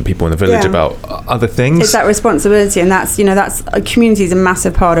speak to the people in the village about other things. It's that responsibility, and that's, you know, that's, community is a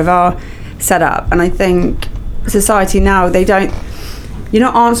massive part of our setup. And I think society now, you're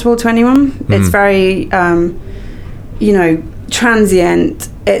not answerable to anyone. It's very, you know, transient.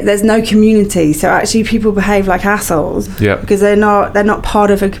 There's no community, so actually people behave like assholes because they're not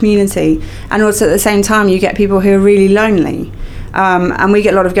part of a community. And also at the same time, you get people who are really lonely. And we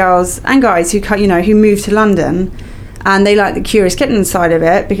get a lot of girls and guys who, you know, who move to London, and they like the curious kitten side of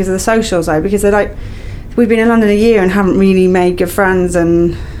it because of the social side, because they're like, we've been in London a year and haven't really made good friends,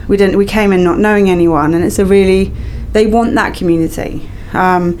 and We came in not knowing anyone, and they want that community,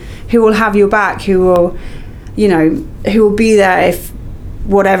 who will have your back, who will be there if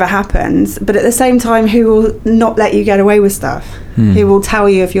whatever happens, but at the same time who will not let you get away with stuff, who will tell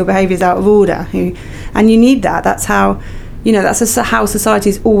you if your behaviour's out of order, and you need that. That's how, that's how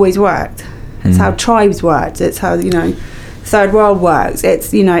society's always worked. It's how tribes worked. It's how, third world works.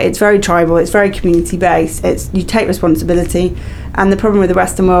 It's, it's very tribal, it's very community based, you take responsibility. And the problem with the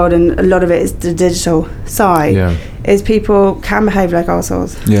Western world, and a lot of it is the digital side, is people can behave like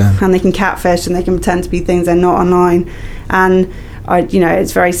arseholes, and they can catfish, and they can pretend to be things they're not online. And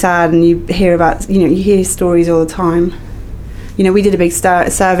it's very sad, and you hear about, you hear stories all the time. We did a big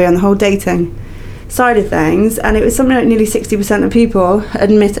survey on the whole dating side of things, and it was something like nearly 60% of people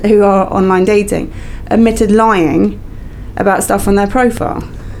who are online dating admitted lying about stuff on their profile.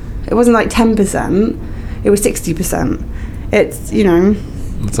 It wasn't like 10%, it was 60%. It's,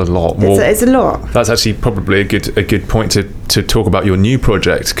 It's a lot. It's a lot. That's actually probably a good point to talk about your new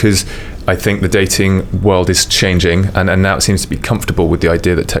project, because I think the dating world is changing, and now it seems to be comfortable with the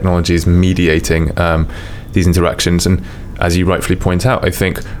idea that technology is mediating these interactions. And as you rightfully point out, I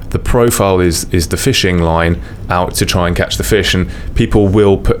think the profile is the fishing line out to try and catch the fish, and people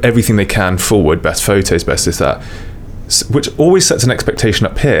will put everything they can forward, best photos, best this, that, which always sets an expectation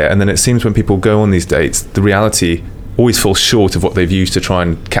up here. And then it seems when people go on these dates, the reality always falls short of what they've used to try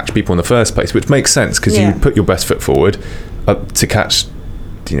and catch people in the first place, which makes sense, because you put your best foot forward to catch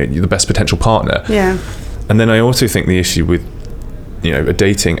the best potential partner. And then I also think the issue with a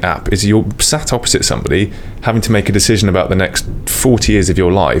dating app is you're sat opposite somebody having to make a decision about the next 40 years of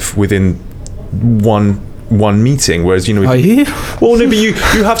your life within one meeting, whereas are you? Well, no, but you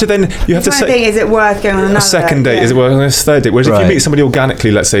have to then say, is it worth going on another second date? Is it worth on a third date? Whereas if you meet somebody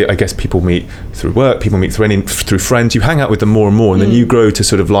organically, let's say, I guess people meet through work, people meet through friends, you hang out with them more and more, and then you grow to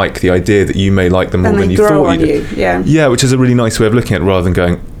sort of like the idea that you may like them more than you thought you did. Yeah, which is a really nice way of looking at it, rather than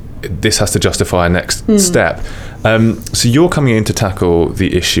going, this has to justify a next step. So you're coming in to tackle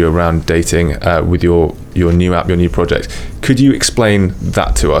the issue around dating with your new app, your new project. Could you explain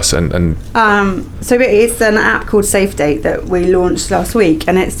that to us? And so it's an app called Safe Date that we launched last week,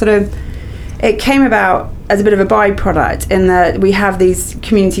 and it came about as a bit of a byproduct in that we have these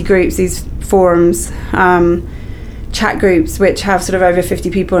community groups, these forums, chat groups, which have sort of over 50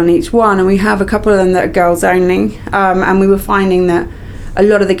 people in each one, and we have a couple of them that are girls only, and we were finding that a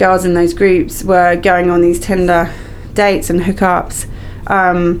lot of the girls in those groups were going on these Tinder dates and hookups,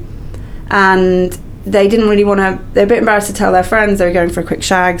 and they didn't really want to, they're a bit embarrassed to tell their friends they were going for a quick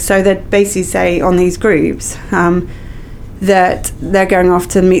shag, so they'd basically say on these groups that they're going off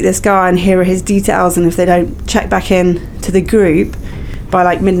to meet this guy, and here are his details, and if they don't check back in to the group by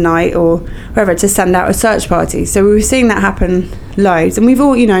like midnight or wherever, to send out a search party. So we were seeing that happen loads, and we've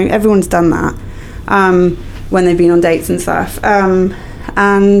all, everyone's done that when they've been on dates and stuff.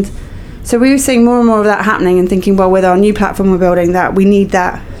 And so we were seeing more and more of that happening, and thinking, well, with our new platform we're building, that we need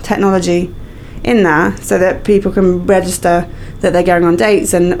that technology in there so that people can register that they're going on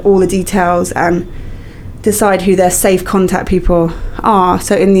dates and all the details, and decide who their safe contact people are.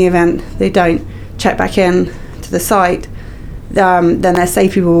 So in the event they don't check back in to the site, then their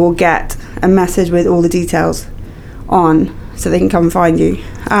safe people will get a message with all the details on, so they can come and find you.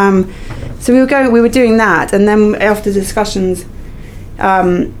 So we were doing that, and then after discussions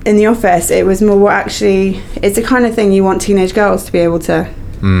in the office, it was more, actually, it's the kind of thing you want teenage girls to be able to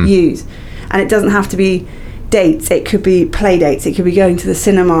use. And it doesn't have to be dates, it could be play dates, it could be going to the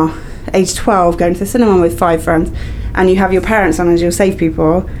cinema, age 12, going to the cinema with 5 friends, and you have your parents on as your safe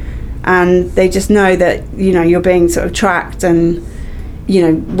people, and they just know that, you're being sort of tracked, and,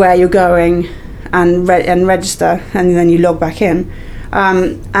 where you're going, and register, and then you log back in.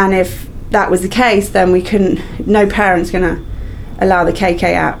 And if that was the case, then no parent's going to allow the KK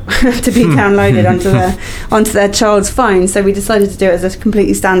app to be downloaded onto their child's phone. So we decided to do it as a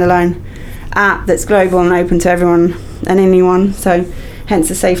completely standalone app that's global and open to everyone and anyone. So hence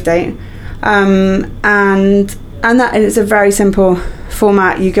the Safe Date. And it's a very simple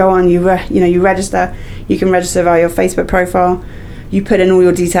format. You go on, you register. You can register via your Facebook profile. You put in all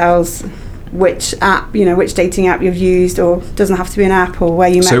your details, which app, which dating app you've used, or doesn't have to be an app, or where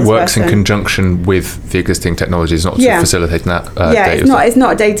you met so it this works person. In conjunction with the existing technologies, not to facilitate that date. It's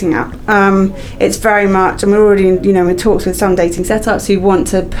not a dating app. It's very much, and we're already in talks with some dating setups who want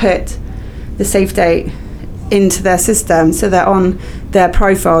to put the Safe Date into their system, so that on their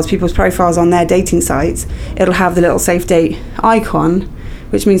profiles, people's profiles on their dating sites, it'll have the little Safe Date icon,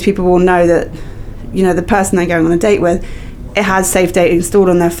 which means people will know that the person they're going on a date with, it has Safe Date installed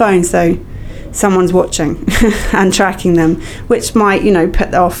on their phone, so someone's watching and tracking them, which might,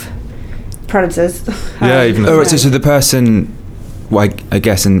 put off predators. Yeah, even Oh, right, so the person, well, I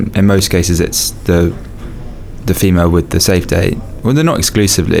guess in most cases it's the female with the safe date. Well, they're not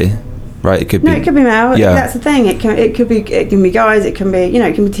exclusively, right? It could be. No, it could be male. Yeah. That's the thing. It can be guys. It can be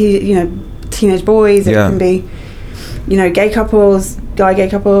teenage boys. It can be gay couples, gay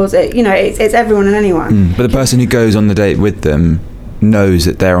couples. It's everyone and anyone. But the person who goes on the date with them knows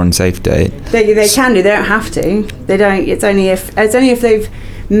that they're on safe date. They can do. They don't have to. They don't. It's only if they've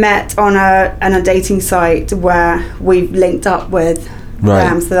met on a dating site where we've linked up with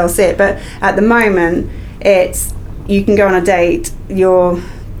them, so they'll see it. But at the moment, it's you can go on a date. You'll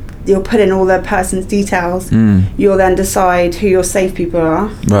put in all the person's details. You'll then decide who your safe people are.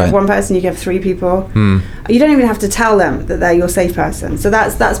 Right. One person, you can have 3 people. You don't even have to tell them that they're your safe person. So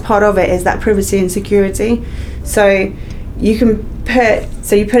that's part of it, is that privacy and security. So you can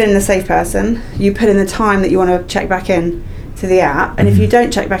you put in the safe person, you put in the time that you want to check back in to the app, and if you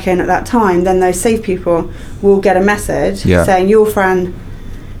don't check back in at that time, then those safe people will get a message saying your friend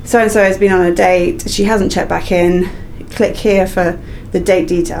so-and-so has been on a date, she hasn't checked back in, click here for the date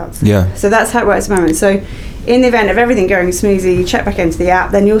details. Yeah. So that's how it works at the moment. So in the event of everything going smoothly, you check back into the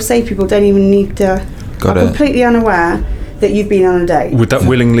app, then your safe people don't even need to are completely unaware that you've been on a date. Would that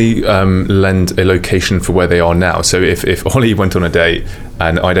willingly lend a location for where they are now? So if Ollie went on a date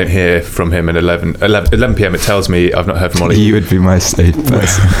and I don't hear from him at 11 p.m, it tells me I've not heard from Ollie. You would be my safe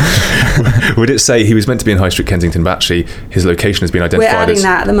person. Would it say he was meant to be in High Street Kensington, but actually his location has been identified? We're adding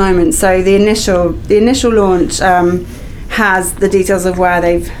that at the moment. So the initial launch has the details of where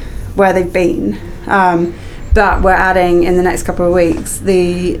they've been. But we're adding in the next couple of weeks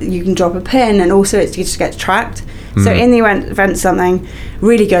you can drop a pin, and also it just gets tracked. So in the event something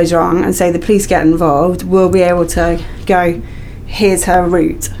really goes wrong and say the police get involved, we'll be able to go, here's her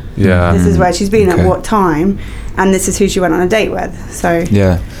route. Yeah. This is where she's been at what time, and this is who she went on a date with. So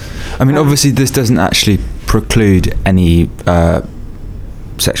yeah. I mean, obviously this doesn't actually preclude any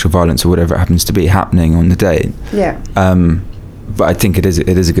sexual violence or whatever it happens to be happening on the date. Yeah. But I think it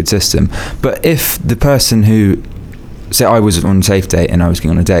is a good system. But if the person who, say I was on a safe date and I was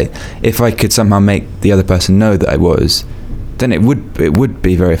going on a date, if I could somehow make the other person know that I was, then it would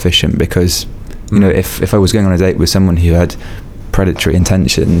be very efficient, because if I was going on a date with someone who had predatory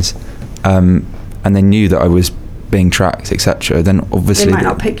intentions, and they knew that I was being tracked, etc., then obviously they might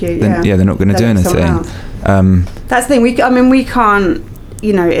not pick you. They're not going to do anything. That's the thing. We can't.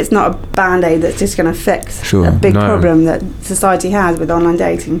 It's not a band-aid that's just going to fix a big problem that society has with online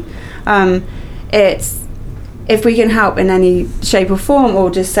dating. It's if we can help in any shape or form, or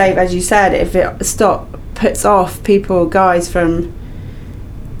just save, as you said, if it puts off guys from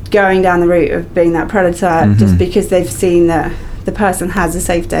going down the route of being that predator, just because they've seen that the person has a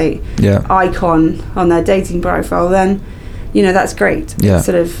safe date icon on their dating profile, then that's great.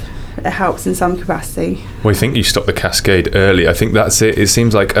 It helps in some capacity. Well, I think you stop the cascade early. I think that's it. It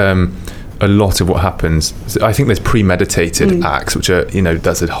seems like a lot of what happens, I think there's premeditated acts, which are,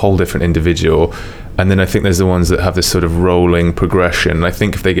 that's a whole different individual. And then I think there's the ones that have this sort of rolling progression. And I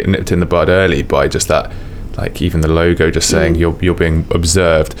think if they get nipped in the bud early by just that, like even the logo just saying you're being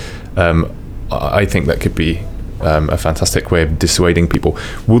observed, I think that could be a fantastic way of dissuading people.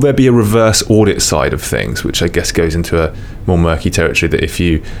 Will there be a reverse audit side of things, which I guess goes into a more murky territory, that if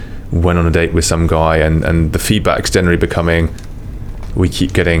you went on a date with some guy and the feedback's generally becoming, we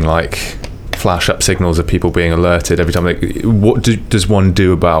keep getting like flash up signals of people being alerted every time, what does one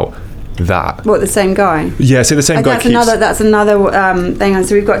do about that? What, the same guy? Yeah, so the same guy that's another thing. And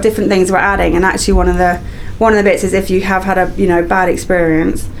so we've got different things we're adding, and actually one of the bits is if you have had a bad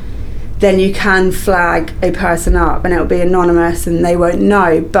experience, then you can flag a person up and it'll be anonymous and they won't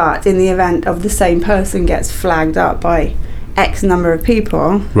know. But in the event of the same person gets flagged up by X number of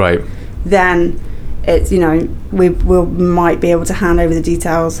people, right, then it's we might be able to hand over the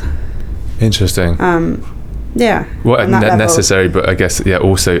details. Interesting. Yeah. Well, necessary, but I guess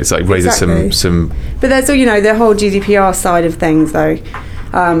also it's like raises some. But there's the whole GDPR side of things though,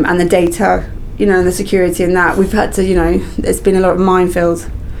 and the data, and the security in that. We've had to, it's been a lot of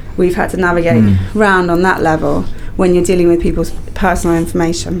minefields we've had to navigate around on that level when you're dealing with people's personal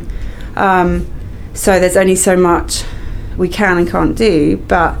information. So there's only so much we can and can't do,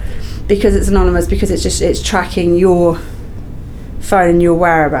 but because it's anonymous, because it's tracking your phone and your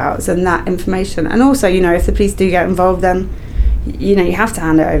whereabouts and that information, and also if the police do get involved, then you have to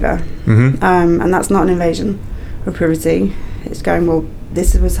hand it over, and that's not an invasion of privacy. It's going, well,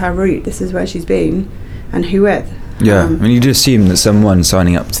 this was her route, this is where she's been and who with. I mean, you'd assume that someone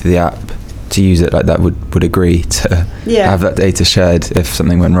signing up to the app to use it like that would agree to have that data shared if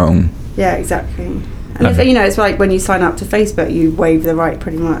something went wrong. Yeah, exactly. And it's like when you sign up to Facebook, you waive the right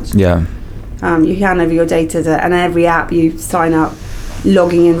pretty much. Yeah. You hand over your data and every app you sign up,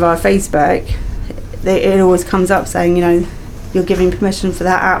 logging in via Facebook, it always comes up saying, you're giving permission for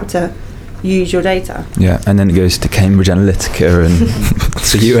that app to use your data. Yeah, and then it goes to Cambridge Analytica and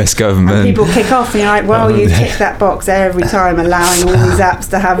the US government. And people kick off and you're like, well, you tick that box every time, allowing all these apps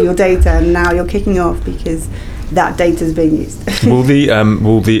to have your data, and now you're kicking off because that data is being used. Will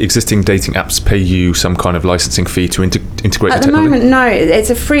the existing dating apps pay you some kind of licensing fee to integrate the technology? At the moment, no. It's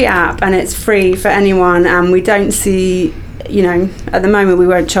a free app and it's free for anyone, and we don't see, at the moment we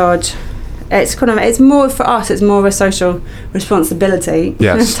won't charge. It's more for us, it's more of a social responsibility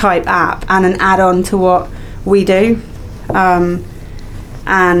type app and an add-on to what we do.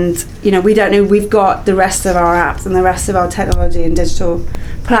 And we don't know, we've got the rest of our apps and the rest of our technology and digital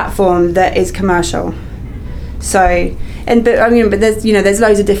platform that is commercial. So, but there's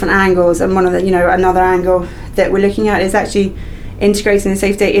loads of different angles, and one of the, another angle that we're looking at is actually integrating the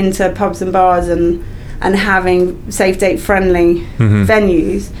Safe Date into pubs and bars and having Safe Date friendly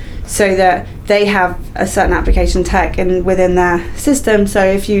venues, so that they have a certain application tech within their system. So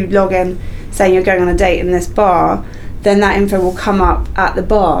if you log in saying you're going on a date in this bar, then that info will come up at the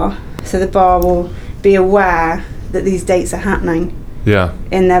bar, so the bar will be aware that these dates are happening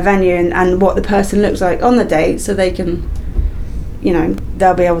in their venue and what the person looks like on the date, so they can,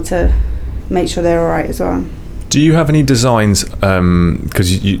 they'll be able to make sure they're all right as well. Do you have any designs,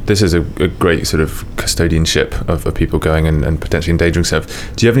 because this is a great sort of custodianship of people going and potentially endangering themselves.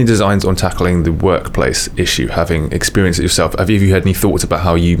 Do you have any designs on tackling the workplace issue, having experienced it yourself? Have you had any thoughts about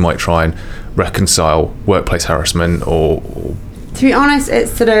how you might try and reconcile workplace harassment or? To be honest,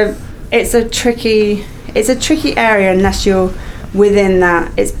 it's a tricky area unless you're within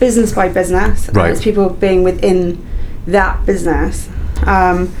that. It's business by business, right? And it's people being within that business.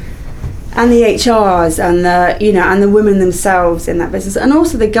 And the HRs and the women themselves in that business, and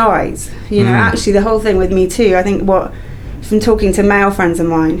also the guys. Actually, the whole thing with Me Too, I think from talking to male friends of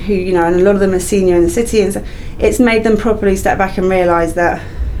mine who, and a lot of them are senior in the city, and so it's made them properly step back and realise that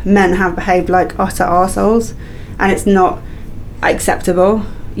men have behaved like utter arseholes, and it's not acceptable.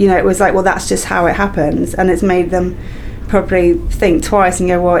 It was like, well, that's just how it happens, and it's made them probably think twice and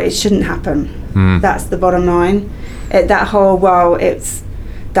go, well, it shouldn't happen. That's the bottom line.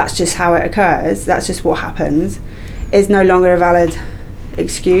 That's just how it occurs, that's just what happens, is no longer a valid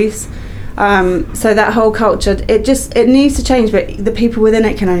excuse. So that whole culture, it needs to change, but the people within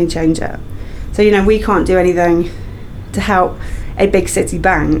it can only change it. So, we can't do anything to help a big city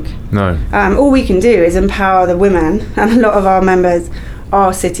bank. No. All we can do is empower the women, and a lot of our members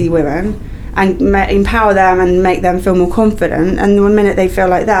are city women, and empower them and make them feel more confident, and the minute they feel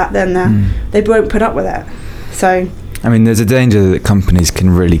like that, then they won't put up with it. So there's a danger that companies can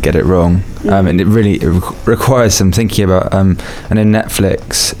really get it wrong, and it really requires some thinking about. And in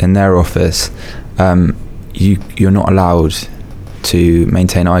Netflix, in their office, you're not allowed to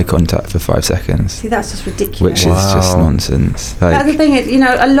maintain eye contact for 5 seconds. See, that's just ridiculous. Which is just nonsense. That's the thing.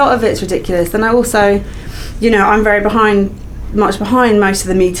 A lot of it's ridiculous, and I also, I'm very much behind most of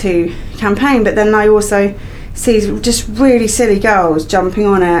the Me Too campaign. But then I also see just really silly girls jumping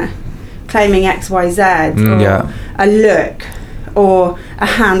on it, claiming XYZ or a look or a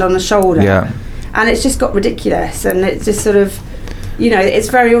hand on the shoulder, and it's just got ridiculous, and it's just sort of, it's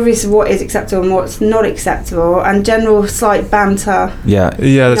very obvious what is acceptable and what's not acceptable, and general slight banter.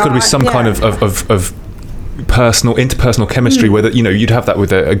 There's got to be some kind of interpersonal chemistry where you'd have that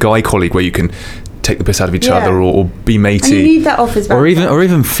with a guy colleague where you can take the piss out of each other or be matey, and you need that office banter. or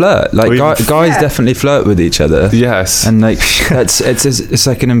even flirt. Like guys definitely flirt with each other. Yes, and like it's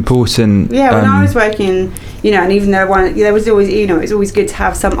like an important. When I was working, and even though there was always, it's always good to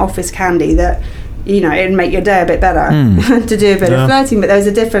have some office candy that, it'd make your day a bit better to do a bit of flirting. But there was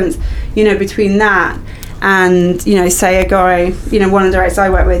a difference, between that and, say a guy, one of the directors I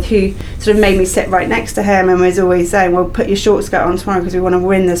work with who sort of made me sit right next to him and was always saying, well, put your short skirt on tomorrow because we want to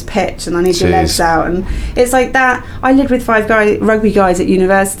win this pitch and I need your legs out. And it's like that. I lived with 5 rugby guys at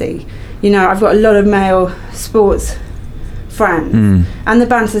university. I've got a lot of male sports friends, and the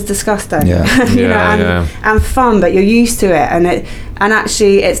banter's disgusting. And fun, but you're used to it, and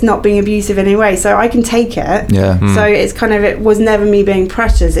actually it's not being abusive in any way, so I can take it. So it's kind of, it was never me being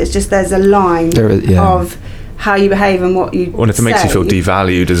precious, it's just there's a line of how you behave and what you if it makes you feel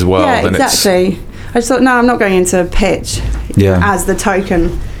devalued as well, then exactly. I just thought, no, I'm not going into a pitch as the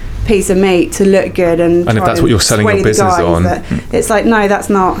token piece of meat to look good, and if that's what you're selling your business on, it's like, no, that's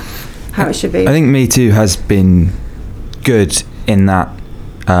not how it should be. I think Me Too has been good in that,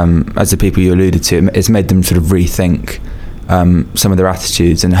 as the people you alluded to, it's made them sort of rethink some of their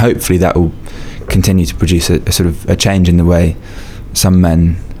attitudes, and hopefully that will continue to produce a sort of a change in the way some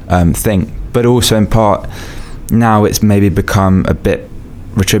men think. But also in part now it's maybe become a bit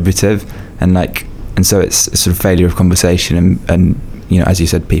retributive, and so it's a sort of failure of conversation, and you know, as you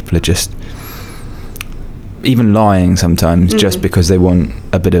said, people are just even lying sometimes just because they want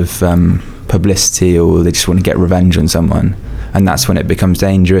a bit of publicity, or they just want to get revenge on someone, and that's when it becomes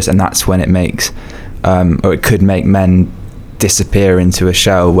dangerous, and that's when it makes or it could make men disappear into a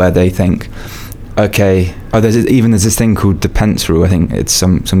shell where they think, okay, there's this thing called the Pence rule. I think it's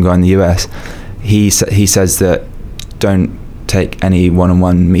some guy in the US. He says that don't take any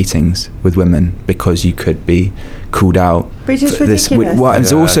one-on-one meetings with women because you could be called out. Which is ridiculous.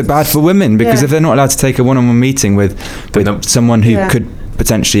 It's also bad for women, because if they're not allowed to take a one-on-one meeting with someone who could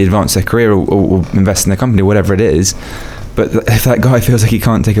potentially advance their career or invest in their company, whatever it is, but if that guy feels like he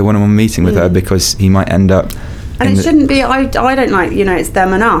can't take a one-on-one meeting with her because he might end up... And it shouldn't be. I don't like, you know, it's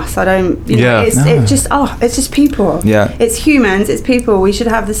them and us. I don't. You know, it's just people. Yeah. It's humans. It's people. We should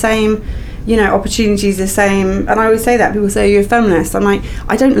have the same, you know, opportunities. The same. And I always say that. People say you're a feminist. I'm like,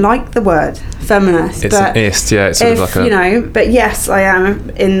 I don't like the word feminist. It's an ist. Yeah. It's sort of like a. You know, but yes, I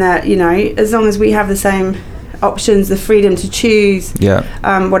am in that. You know, as long as we have the same options, the freedom to choose. Yeah.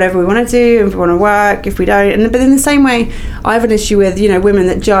 Whatever we want to do, if we want to work, if we don't. But in the same way, I have an issue with, you know, women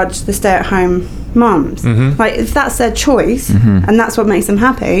that judge the stay-at-home mums. Like, if that's their choice and that's what makes them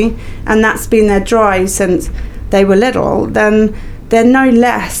happy, and that's been their drive since they were little, then they're no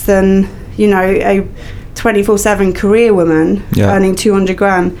less than, you know, a 24/7 career woman earning 200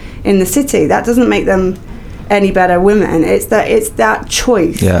 grand in the city. That doesn't make them any better women. It's that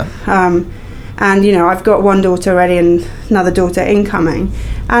choice. And you know, I've got one daughter already and another daughter incoming,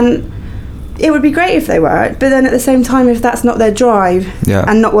 and it would be great if they were, but then at the same time, if that's not their drive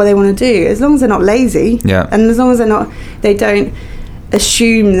and not what they want to do, as long as they're not lazy, and as long as they don't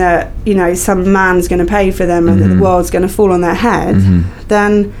assume that, you know, some man's going to pay for them and that the world's going to fall on their head,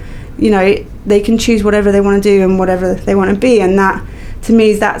 then, you know, they can choose whatever they want to do and whatever they want to be. And that, to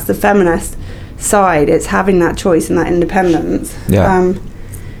me, that's the feminist side. It's having that choice and that independence.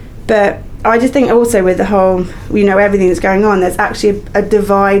 But I just think also with the whole, you know, everything that's going on, there's actually a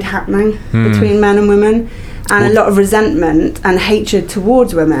divide happening between men and women, and a lot of resentment and hatred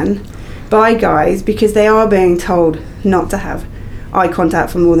towards women by guys, because they are being told not to have eye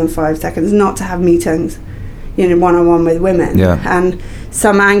contact for more than 5 seconds, not to have meetings, you know, one-on-one with women. And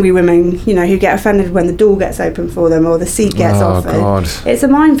some angry women, you know, who get offended when the door gets open for them or the seat gets offered. God. It's a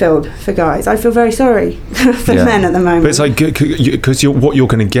minefield for guys. I feel very sorry for men at the moment. But it's like, because what you're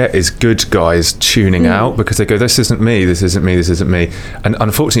going to get is good guys tuning out, because they go, this isn't me, this isn't me, this isn't me. And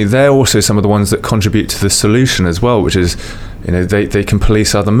unfortunately, they're also some of the ones that contribute to the solution as well, which is, you know, they can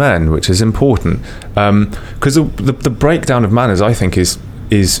police other men, which is important. Because the breakdown of manners, I think, is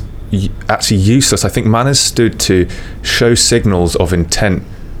actually useless. I think manners stood to show signals of intent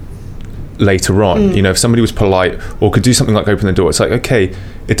later on. You know, if somebody was polite or could do something like open the door, it's like, okay,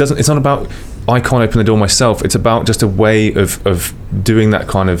 it's not about I can't open the door myself. It's about just a way of doing that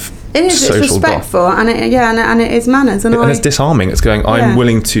kind of it is, social it's respectful and it is manners, and it's disarming. It's going, I'm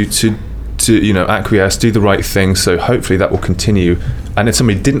willing to you know, acquiesce, do the right thing, so hopefully that will continue. And if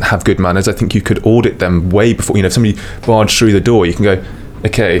somebody didn't have good manners, I think you could audit them way before, you know, if somebody barged through the door, you can go,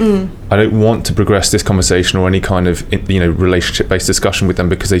 okay, I don't want to progress this conversation or any kind of, you know, relationship-based discussion with them,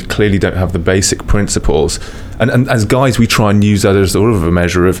 because they clearly don't have the basic principles. And as guys, we try and use that as sort of a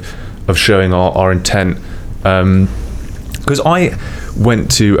measure of showing our intent. Because I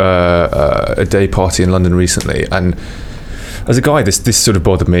went to a day party in London recently, and as a guy, this sort of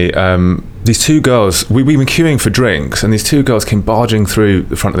bothered me. These two girls, we've been queuing for drinks, and these two girls came barging through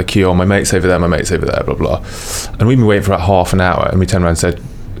the front of the queue. Oh, my mate's over there, blah, blah. And we've been waiting for about half an hour, and we turned around and said,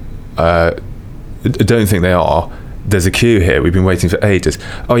 I don't think they are. There's a queue here. We've been waiting for ages.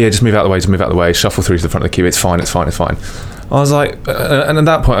 Oh, yeah, just move out the way, shuffle through to the front of the queue. It's fine. I was like, and at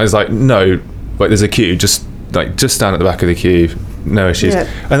that point, I was like, no, like, there's a queue. Just stand at the back of the queue. No issues. Yeah.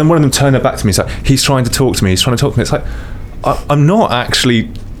 And then one of them turned it back to me. He's like, he's trying to talk to me. It's like, I'm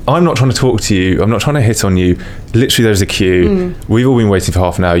not trying to talk to you. I'm not trying to hit on you. Literally, there's a queue. We've all been waiting for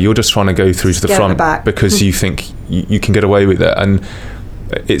half an hour. You're just trying to go through to the front because you think you can get away with it. And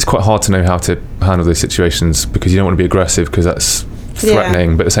it's quite hard to know how to handle those situations, because you don't want to be aggressive, because that's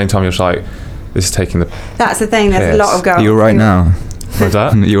threatening. But at the same time, you're just like, this is taking the... That's the thing. There's a lot of girls... You're right now. What's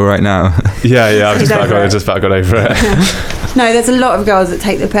that? You're right now. Yeah, I've just about got over it. No, there's a lot of girls that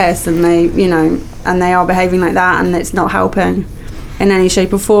take the piss, and they, you know, and they are behaving like that, and it's not helping in any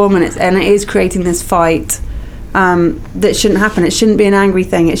shape or form, and it is creating this fight that shouldn't happen. It shouldn't be an angry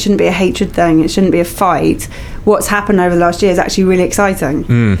thing. It shouldn't be a hatred thing. It shouldn't be a fight. What's happened over the last year is actually really exciting.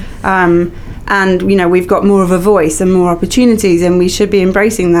 And, you know, we've got more of a voice and more opportunities, and we should be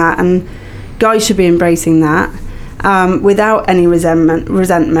embracing that, and guys should be embracing that without any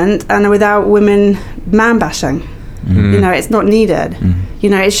resentment and without women man-bashing. You know, it's not needed. You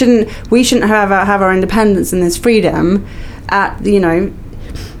know, we shouldn't have our independence and this freedom at, you know,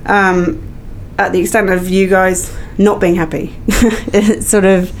 at the extent of you guys not being happy. It's sort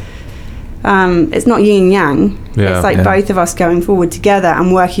of, it's not yin and yang. It's like both of us going forward together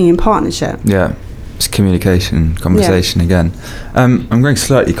and working in partnership. Yeah, it's communication, conversation again. I'm going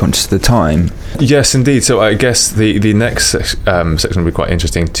slightly conscious of the time. Yes, indeed. So I guess the next section will be quite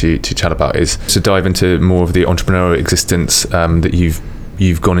interesting to chat about, is to dive into more of the entrepreneurial existence that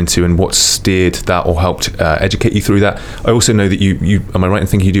you've gone into and what steered that or helped educate you through that. I also know that you am I right in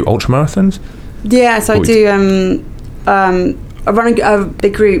thinking you do ultramarathons? Yeah, so I do. I run a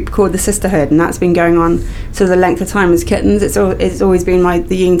big group called the Sisterhood, and that's been going on sort of the length of time as kittens. It's always been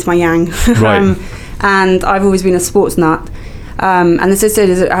the yin to my yang. Right. And I've always been a sports nut. And the Sisterhood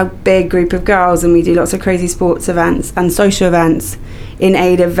is a big group of girls, and we do lots of crazy sports events and social events in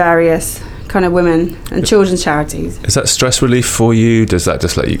aid of various kind of women and children's charities. Is that stress relief for you? Does that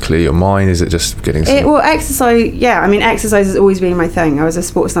just let you clear your mind? Is it just getting exercise, yeah. I mean, exercise has always been my thing. I was a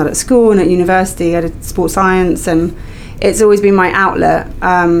sports nut at school and at university. I did sports science, and it's always been my outlet.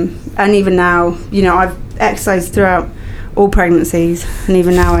 And even now, you know, I've exercised throughout all pregnancies, and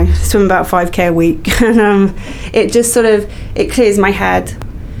even now I swim about 5k a week. And it just sort of, it clears my head.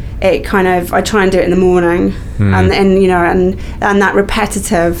 It kind of, I try and do it in the morning, and you know, and that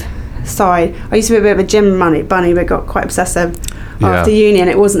repetitive side. I used to be a bit of a gym bunny, but got quite obsessive after uni, and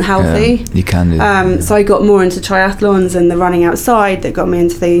it wasn't healthy. Yeah, you can do. So I got more into triathlons and the running outside that got me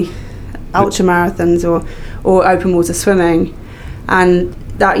into the ultra marathons or open water swimming, and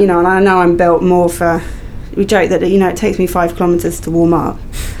that, you know, and I know I'm built more for. We joke that, you know, it takes me 5 kilometres to warm up,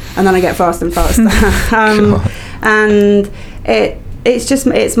 and then I get faster and faster. And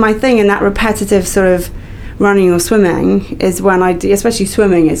it's my thing, and that repetitive sort of running or swimming is when I do, especially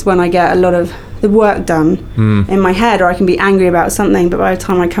swimming, is when I get a lot of the work done in my head, or I can be angry about something, but by the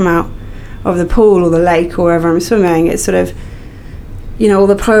time I come out of the pool or the lake or wherever I'm swimming, it's sort of, you know, all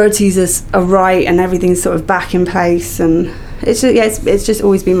the priorities are right and everything's sort of back in place, and it's just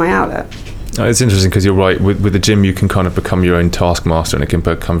always been my outlet. It's interesting because you're right, with the gym you can kind of become your own taskmaster, and it can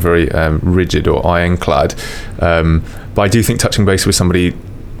become very rigid or ironclad, but I do think touching base with somebody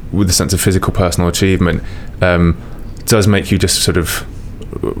with a sense of physical personal achievement does make you just sort of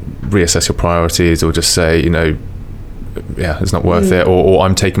reassess your priorities, or just say, you know, it's not worth it, or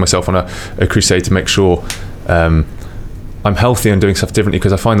I'm taking myself on a crusade to make sure I'm healthy and doing stuff differently,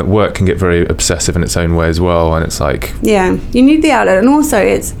 because I find that work can get very obsessive in its own way as well, and it's like, you need the outlet, and also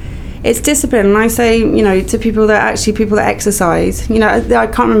it's discipline. And I say, you know, to people that exercise, you know, I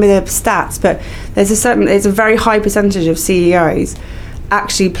can't remember the stats, but there's a very high percentage of CEOs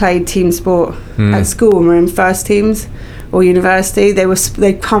actually played team sport at school and were in first teams or university. They were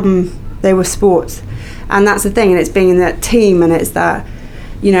sports, and that's the thing. And it's being in that team, and it's that,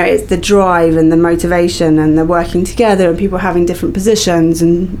 you know, it's the drive and the motivation and the working together, and people having different positions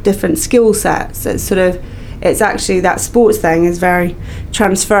and different skill sets. It's actually that sports thing is very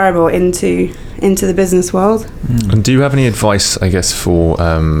transferable into the business world. And do you have any advice, I guess, for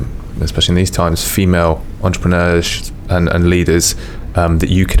especially in these times, female entrepreneurs and leaders that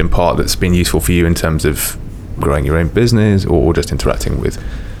you could impart that's been useful for you in terms of growing your own business or just interacting with?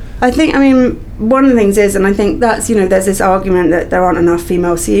 I mean, one of the things is, and I think that's, you know, there's this argument that there aren't enough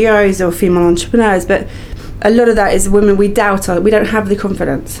female CEOs or female entrepreneurs, but a lot of that is women, we don't have the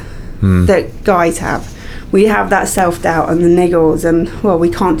confidence that guys have. We have that self-doubt and the niggles, and, well, we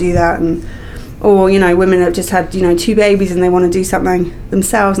can't do that, or, you know, women have just had, you know, 2 babies and they want to do something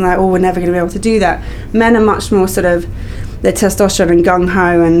themselves, and they're like, we're never going to be able to do that. Men are much more sort of the testosterone and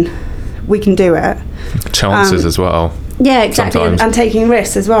gung-ho, and we can do it. Chances as well. Yeah, exactly, and taking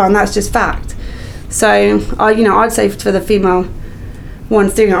risks as well, and that's just fact. So, I'd say for the female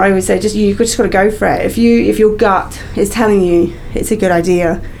ones doing it, I always say you've just got to go for it. If your gut is telling you it's a good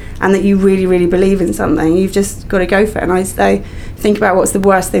idea, and that you really, really believe in something, you've just got to go for it. And I say, think about what's the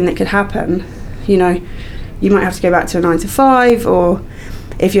worst thing that could happen. You know, you might have to go back to a 9 to 5, or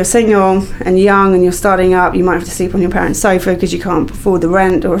if you're single and young and you're starting up, you might have to sleep on your parents' sofa because you can't afford the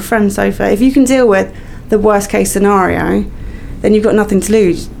rent, or a friend's sofa. If you can deal with the worst case scenario, then you've got nothing to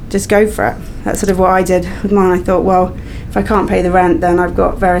lose. Just go for it. That's sort of what I did with mine. I thought, well, if I can't pay the rent, then I've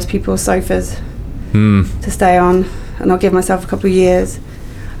got various people's sofas to stay on, and I'll give myself a couple of years.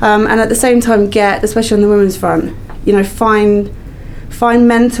 and at the same time get, especially on the women's front, find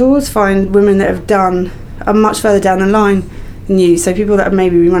mentors, find women that are much further down the line than you. So people that have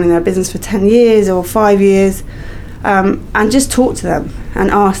maybe been running their business for 10 years or 5 years, and just talk to them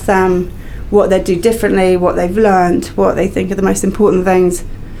and ask them what they do differently, what they've learned, what they think are the most important things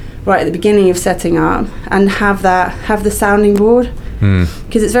right at the beginning of setting up, and have the sounding board,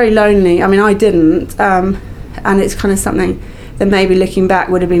 because it's very lonely. I mean, I didn't, and it's kind of something that maybe looking back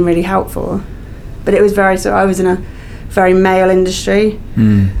would have been really helpful, but it was I was in a very male industry,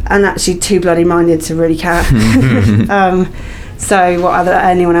 and actually too bloody minded to really care. So what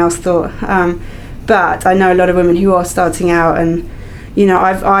anyone else thought, but I know a lot of women who are starting out, and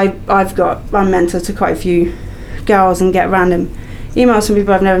I'm mentor to quite a few girls and get random emails from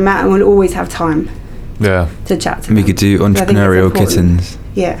people I've never met, and will always have time to chat to them. We could do entrepreneurial kittens.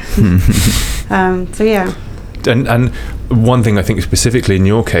 Yeah. So yeah. And one thing I think specifically in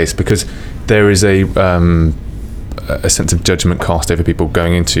your case, because there is a sense of judgment cast over people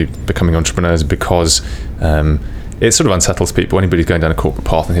going into becoming entrepreneurs, because it sort of unsettles people. Anybody who's going down a corporate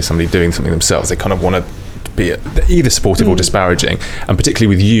path and hears somebody doing something themselves, they kind of want to be either supportive or disparaging, and particularly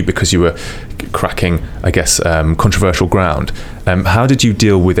with you, because you were cracking, I guess, controversial ground. How did you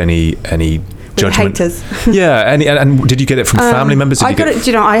deal with any judgment? Haters. Yeah, and did you get it from family members? I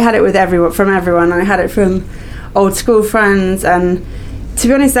had it with everyone. I had it from old school friends, and to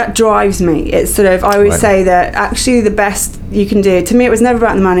be honest, that drives me. It's sort of, I always say that actually the best you can do, to me, it was never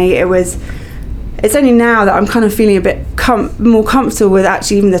about the money. It's only now that I'm kind of feeling a bit more comfortable with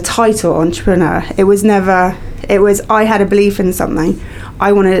actually even the title entrepreneur. I had a belief in something.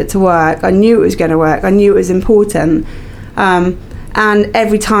 I wanted it to work. I knew it was going to work. I knew it was important. And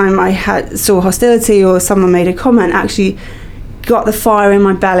every time I saw hostility or someone made a comment, actually got the fire in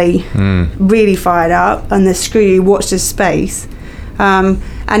my belly really fired up, and the screw you, watch this space.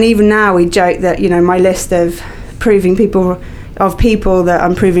 And even now we joke that, my list of people that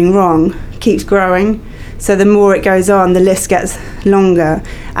I'm proving wrong keeps growing. So the more it goes on, the list gets longer,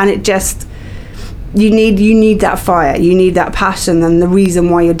 and it just, you need that fire, you need that passion and the reason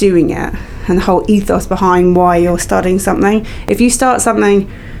why you're doing it, and the whole ethos behind why you're starting something. If you start something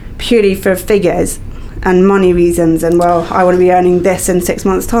purely for figures and money reasons, and I want to be earning this in 6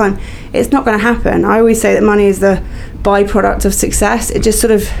 months' time, it's not going to happen. I always say that money is the byproduct of success. It just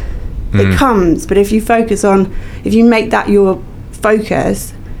sort of it comes, but if you make that your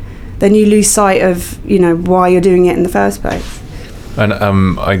focus, then you lose sight of why you're doing it in the first place. And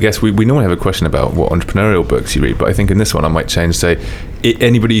I guess we normally have a question about what entrepreneurial books you read, but I think in this one I might change, say,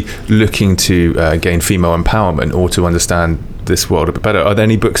 anybody looking to gain female empowerment or to understand this world a bit better, are there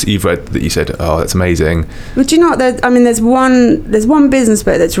any books you've read that you said, oh, that's amazing? But there's one business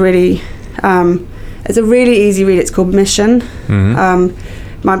book that's really it's a really easy read. It's called Mission,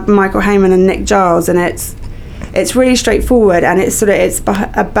 Michael Heyman and Nick Giles, and it's really straightforward, and it's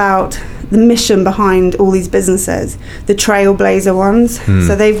about the mission behind all these businesses, the trailblazer ones.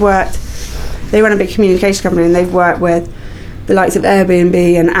 So they run a big communication company, and they've worked with the likes of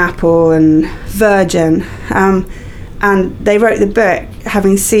Airbnb and Apple and Virgin, and they wrote the book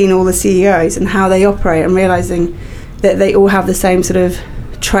having seen all the CEOs and how they operate, and realizing that they all have the same sort of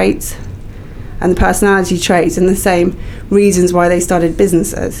traits and the personality traits and the same reasons why they started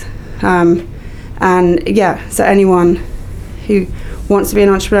businesses. So anyone who wants to be an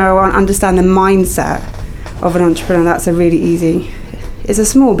entrepreneur or understand the mindset of an entrepreneur, that's a really easy. It's a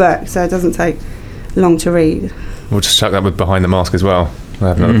small book, so it doesn't take long to read. We'll just chuck that with Behind the Mask as well. I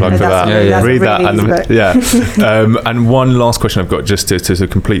have another plug for that. Read that. And one last question I've got, just to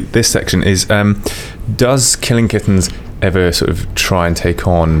complete this section, is does Killing Kittens ever sort of try and take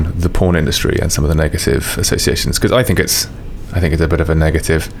on the porn industry and some of the negative associations? Because I think it's a bit of a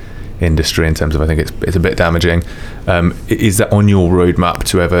negative industry in terms of, I think it's a bit damaging. Is that on your roadmap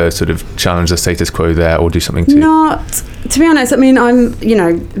to ever sort of challenge the status quo there, or do something to be honest, I mean, I'm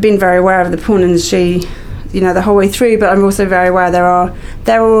been very aware of the porn industry the whole way through, but I'm also very aware there are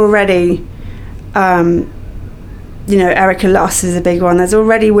already Erica Luss is a big one. There's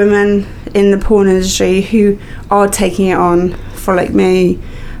already women in the porn industry who are taking it on, Frolic Me.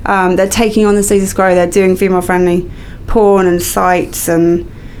 They're taking on the status quo. They're doing female friendly porn and sites,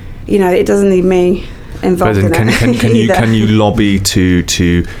 and it doesn't need me involved in it. Can you lobby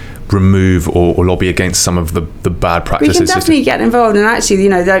to remove or lobby against some of the bad practices? We can definitely get involved, and actually,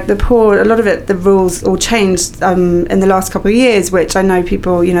 the porn, a lot of it, the rules all changed in the last couple of years, which I know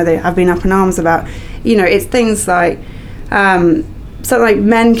people, they have been up in arms about. It's things like something like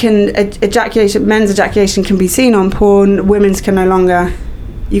men's ejaculation can be seen on porn, women's can no longer.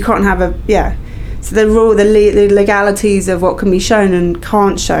 You can't have So the legalities of what can be shown and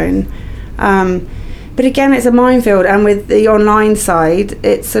can't shown. But again, it's a minefield. And with the online side,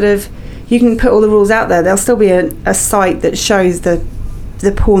 it's sort of, you can put all the rules out there. There'll still be a site that shows the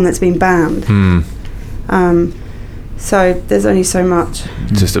porn that's been banned. So there's only so much.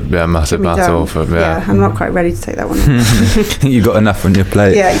 Just a massive battle for I'm not quite ready to take that one on. You've got enough on your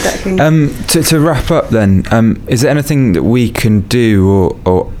plate. Yeah, exactly. To wrap up then, is there anything that we can do,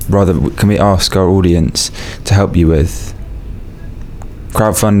 or rather can we ask our audience to help you with?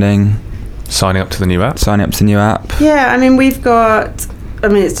 Crowdfunding? Signing up to the new app? Signing up to the new app? Yeah, I mean, it's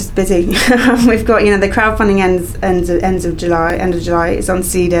just busy. We've got, the crowdfunding end of July. It's on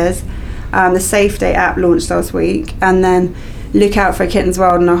Cedars. The Safe Date app launched last week, and then look out for Kitten's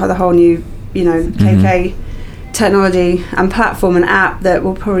World and the whole new, KK technology and platform and app that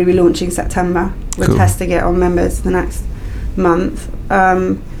will probably be launching September. We're testing it on members the next month.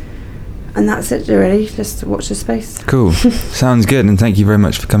 And that's it, really. Just watch the space. Cool. Sounds good, and thank you very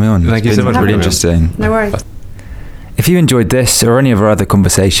much for coming on. Thank you so much. Really interesting. No worries. If you enjoyed this or any of our other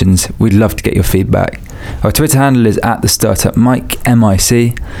conversations, we'd love to get your feedback. Our Twitter handle is @thestartupmic,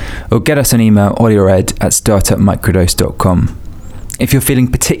 MIC, or get us an email, ollie@startupmicrodose.com. If you're feeling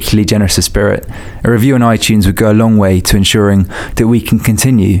particularly generous of spirit, a review on iTunes would go a long way to ensuring that we can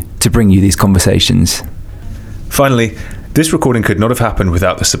continue to bring you these conversations. Finally, this recording could not have happened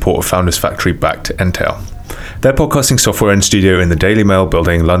without the support of Founders Factory backed Entale. Their podcasting software and studio in the Daily Mail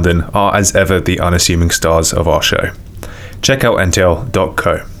building in London are, as ever, the unassuming stars of our show. Check out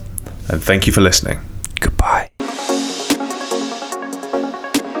entale.co. And thank you for listening. Goodbye.